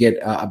to get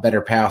a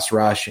better pass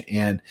rush.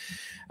 And,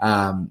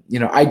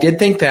 I did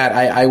think that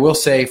I will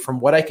say,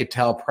 from what I could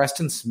tell,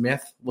 Preston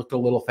Smith looked a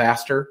little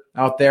faster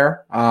out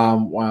there.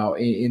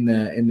 In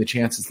the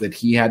chances that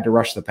he had to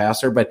rush the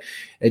passer, but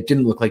it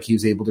didn't look like he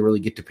was able to really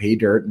get to pay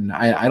dirt. And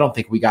I don't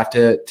think we got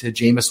to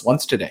Jameis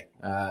once today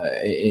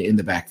in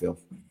the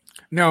backfield.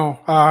 No,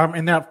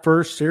 in that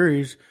first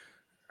series,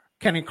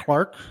 Kenny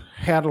Clark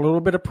had a little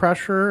bit of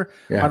pressure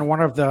on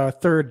one of the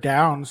third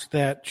downs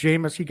that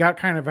Jameis, he got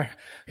kind of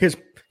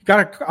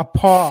a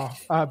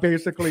paw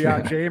basically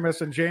on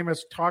Jameis, and Jameis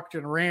tucked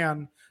and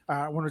ran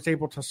when was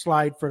able to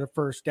slide for the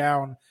first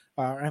down.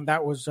 And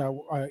that was,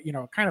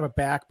 kind of a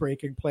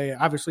back-breaking play.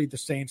 Obviously, the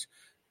Saints,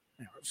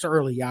 it's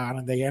early on,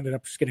 and they ended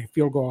up just getting a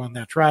field goal on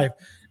that drive.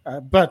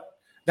 But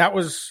that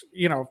was,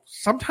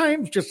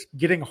 sometimes just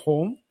getting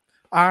home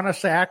on a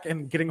sack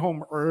and getting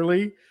home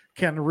early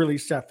can really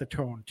set the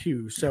tone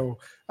too. So,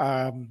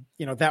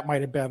 that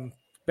might have been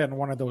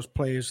one of those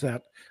plays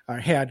that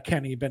had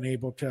Kenny been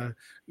able to,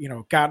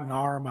 got an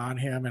arm on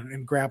him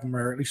and grab him,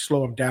 or at least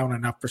slow him down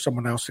enough for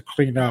someone else to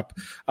clean up.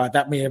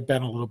 That may have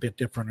been a little bit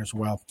different as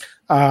well.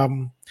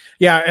 And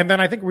then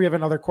I think we have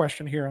another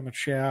question here on the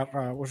chat,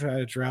 which I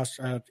addressed.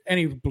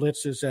 Any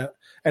blitzes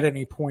at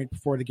any point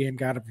before the game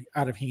got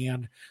out of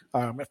hand?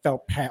 It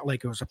felt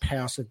like it was a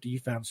passive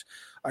defense.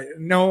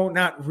 No,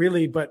 not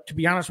really. But to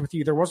be honest with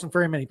you, there wasn't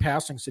very many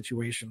passing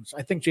situations.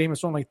 I think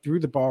Jameis only threw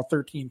the ball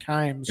 13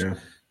 times. Yeah.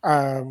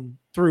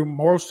 Through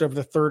most of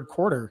the third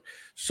quarter.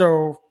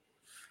 So,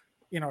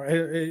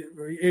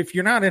 if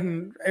you're not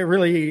in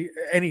really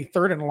any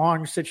third and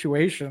long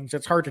situations,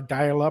 it's hard to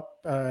dial up,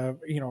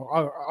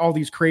 all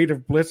these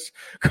creative blitz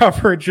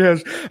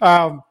coverages.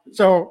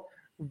 So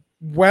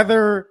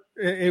whether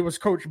it was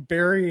Coach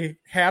Barry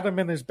had him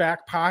in his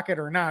back pocket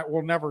or not,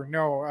 we'll never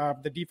know.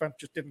 The defense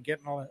just didn't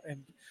get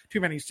in too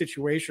many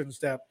situations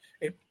that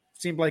it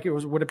seemed like it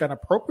would have been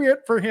appropriate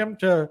for him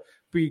to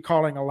be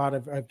calling a lot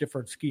of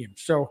different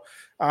schemes. So,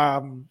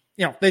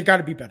 they've got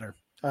to be better.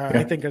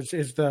 I think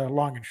is the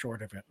long and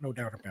short of it. No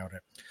doubt about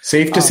it.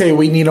 Safe to say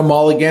we need them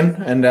all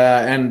again. And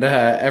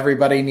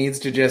everybody needs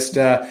to just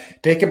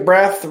take a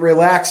breath,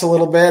 relax a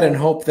little bit, and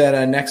hope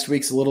that next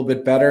week's a little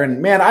bit better.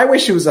 And man, I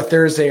wish it was a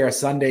Thursday or a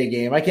Sunday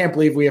game. I can't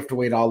believe we have to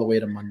wait all the way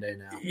to Monday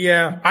now.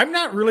 Yeah. I'm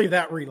not really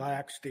that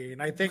relaxed,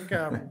 Dean. I think,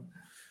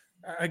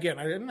 again,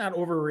 I'm not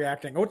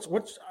overreacting.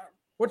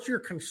 What's your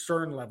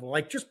concern level?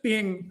 Like, just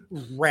being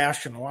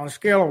rational on a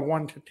scale of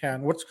 1 to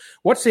 10,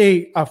 what's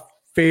a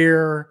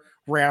fair,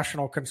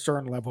 rational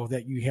concern level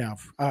that you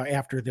have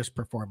after this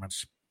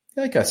performance?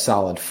 Like a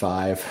solid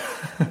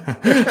 5.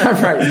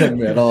 I'm right in the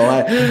middle.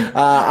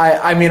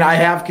 I mean, I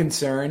have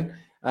concern.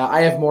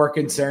 I have more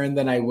concern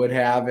than I would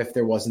have if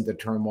there wasn't the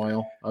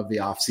turmoil of the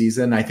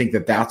offseason. I think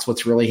that that's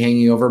what's really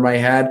hanging over my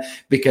head,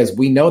 because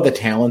we know the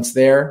talent's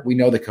there. We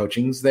know the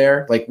coaching's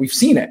there. Like, we've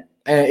seen it.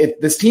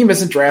 This team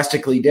isn't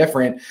drastically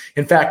different.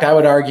 In fact, I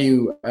would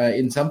argue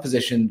in some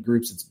position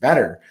groups it's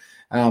better.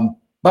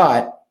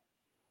 But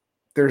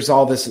there's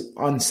all this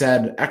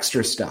unsaid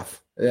extra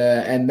stuff.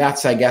 And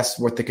that's, I guess,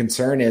 what the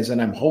concern is.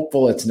 And I'm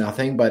hopeful it's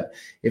nothing. But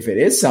if it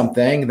is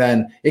something,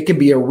 then it can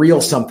be a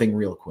real something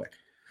real quick.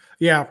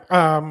 Yeah,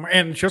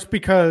 and just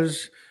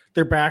because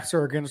their backs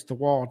are against the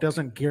wall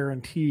doesn't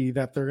guarantee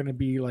that they're going to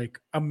be like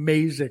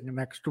amazing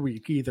next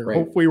week either. Right.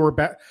 Hopefully,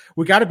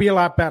 we got to be a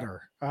lot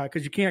better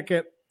because you can't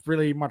get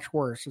really much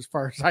worse as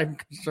far as I'm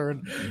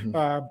concerned.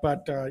 Mm-hmm.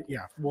 But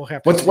yeah, we'll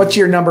have to. What's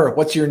your number?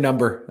 What's your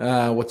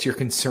number? What's your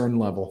concern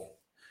level?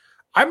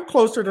 I'm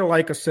closer to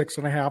like a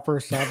 6.5 or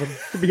a 7,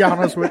 to be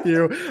honest with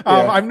you.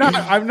 I'm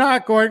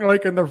not going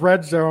like in the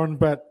red zone,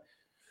 but.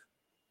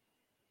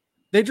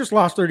 They just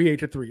lost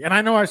 38-3. And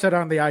I know I said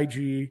on the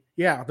IG,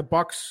 yeah, the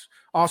Bucs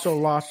also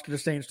lost to the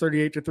Saints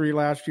 38-3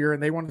 last year,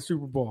 and they won the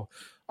Super Bowl.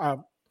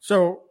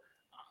 So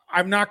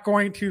I'm not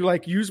going to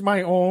like use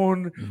my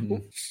own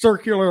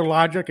circular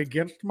logic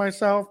against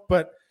myself,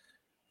 but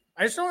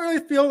I just don't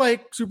really feel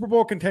like Super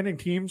Bowl contending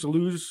teams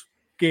lose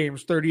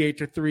games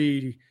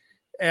 38-3.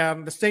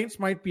 And the Saints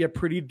might be a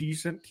pretty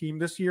decent team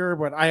this year,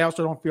 but I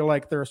also don't feel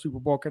like they're a Super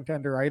Bowl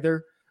contender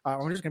either.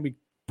 I'm just going to be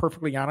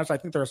perfectly honest. I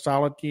think they're a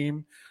solid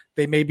team.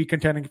 They may be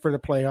contending for the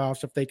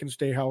playoffs if they can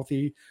stay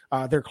healthy.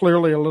 They're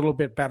clearly a little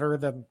bit better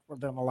than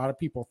a lot of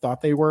people thought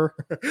they were.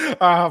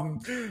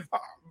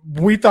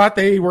 We thought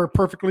they were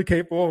perfectly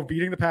capable of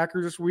beating the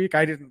Packers this week.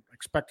 I didn't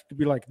expect it to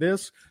be like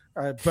this,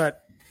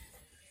 but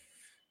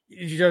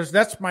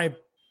that's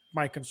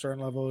my concern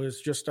level is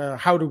just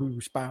how do we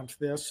respond to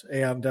this?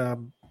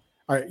 And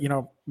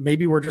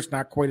maybe we're just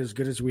not quite as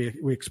good as we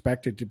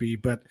expected to be,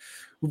 but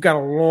we've got a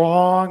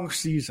long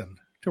season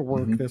to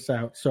work this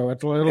out. So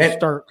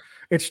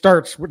it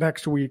starts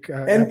next week.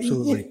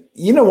 Absolutely.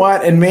 You know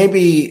what?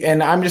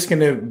 And I'm just going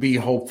to be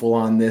hopeful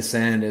on this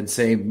end and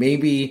say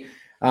maybe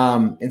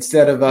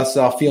instead of us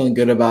all feeling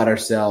good about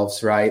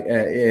ourselves, right,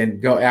 and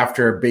go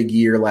after a big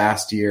year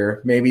last year,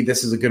 maybe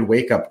this is a good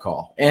wake-up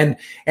call. And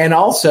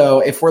also,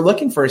 if we're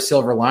looking for a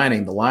silver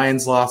lining, the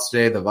Lions lost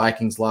today, the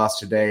Vikings lost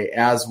today.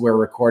 As we're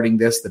recording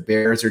this, the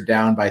Bears are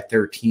down by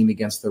 13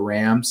 against the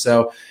Rams.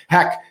 So,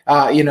 heck,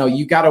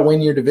 you got to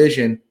win your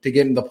division to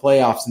get into the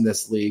playoffs in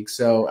this league.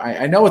 So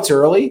I know it's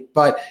early,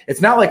 but it's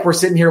not like we're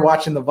sitting here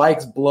watching the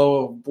Vikes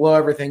blow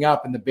everything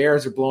up and the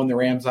Bears are blowing the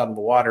Rams out of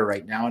the water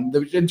right now.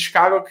 And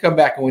Chicago can come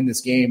back and win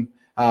this game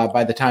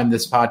by the time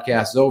this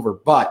podcast is over.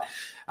 But,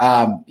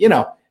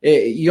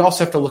 you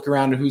also have to look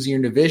around at who's in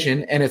your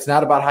division, and it's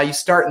not about how you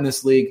start in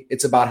this league.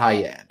 It's about how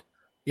you end.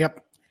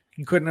 Yep.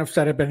 You couldn't have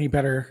said it any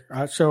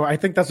better. So I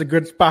think that's a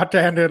good spot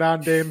to end it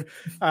on, Dane.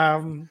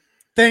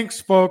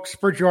 Thanks, folks,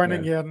 for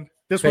joining in.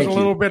 This was a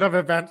little bit of an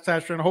event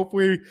session.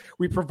 Hopefully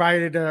we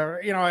provided,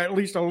 at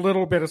least a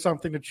little bit of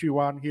something to chew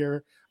on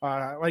here.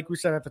 Like we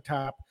said at the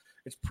top,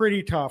 it's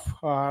pretty tough.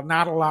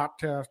 Not a lot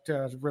to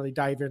really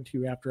dive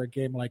into after a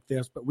game like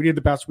this, but we did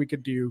the best we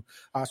could do.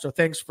 So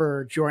thanks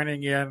for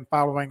joining in,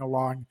 following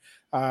along.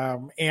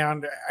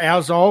 And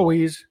as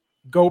always,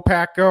 go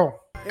Pack, go.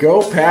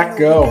 Go Pack,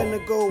 go. We're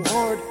gonna go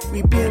hard.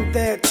 We been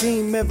that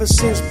team ever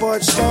since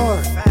Bart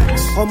started.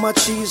 All my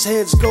cheese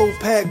heads go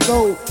Pack,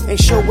 go. Ain't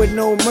showing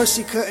no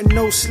mercy, cutting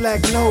no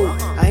slack, no.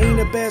 I ain't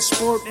a bad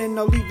sport and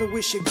I'll even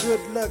wish you good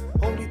luck.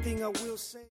 Only thing I will say.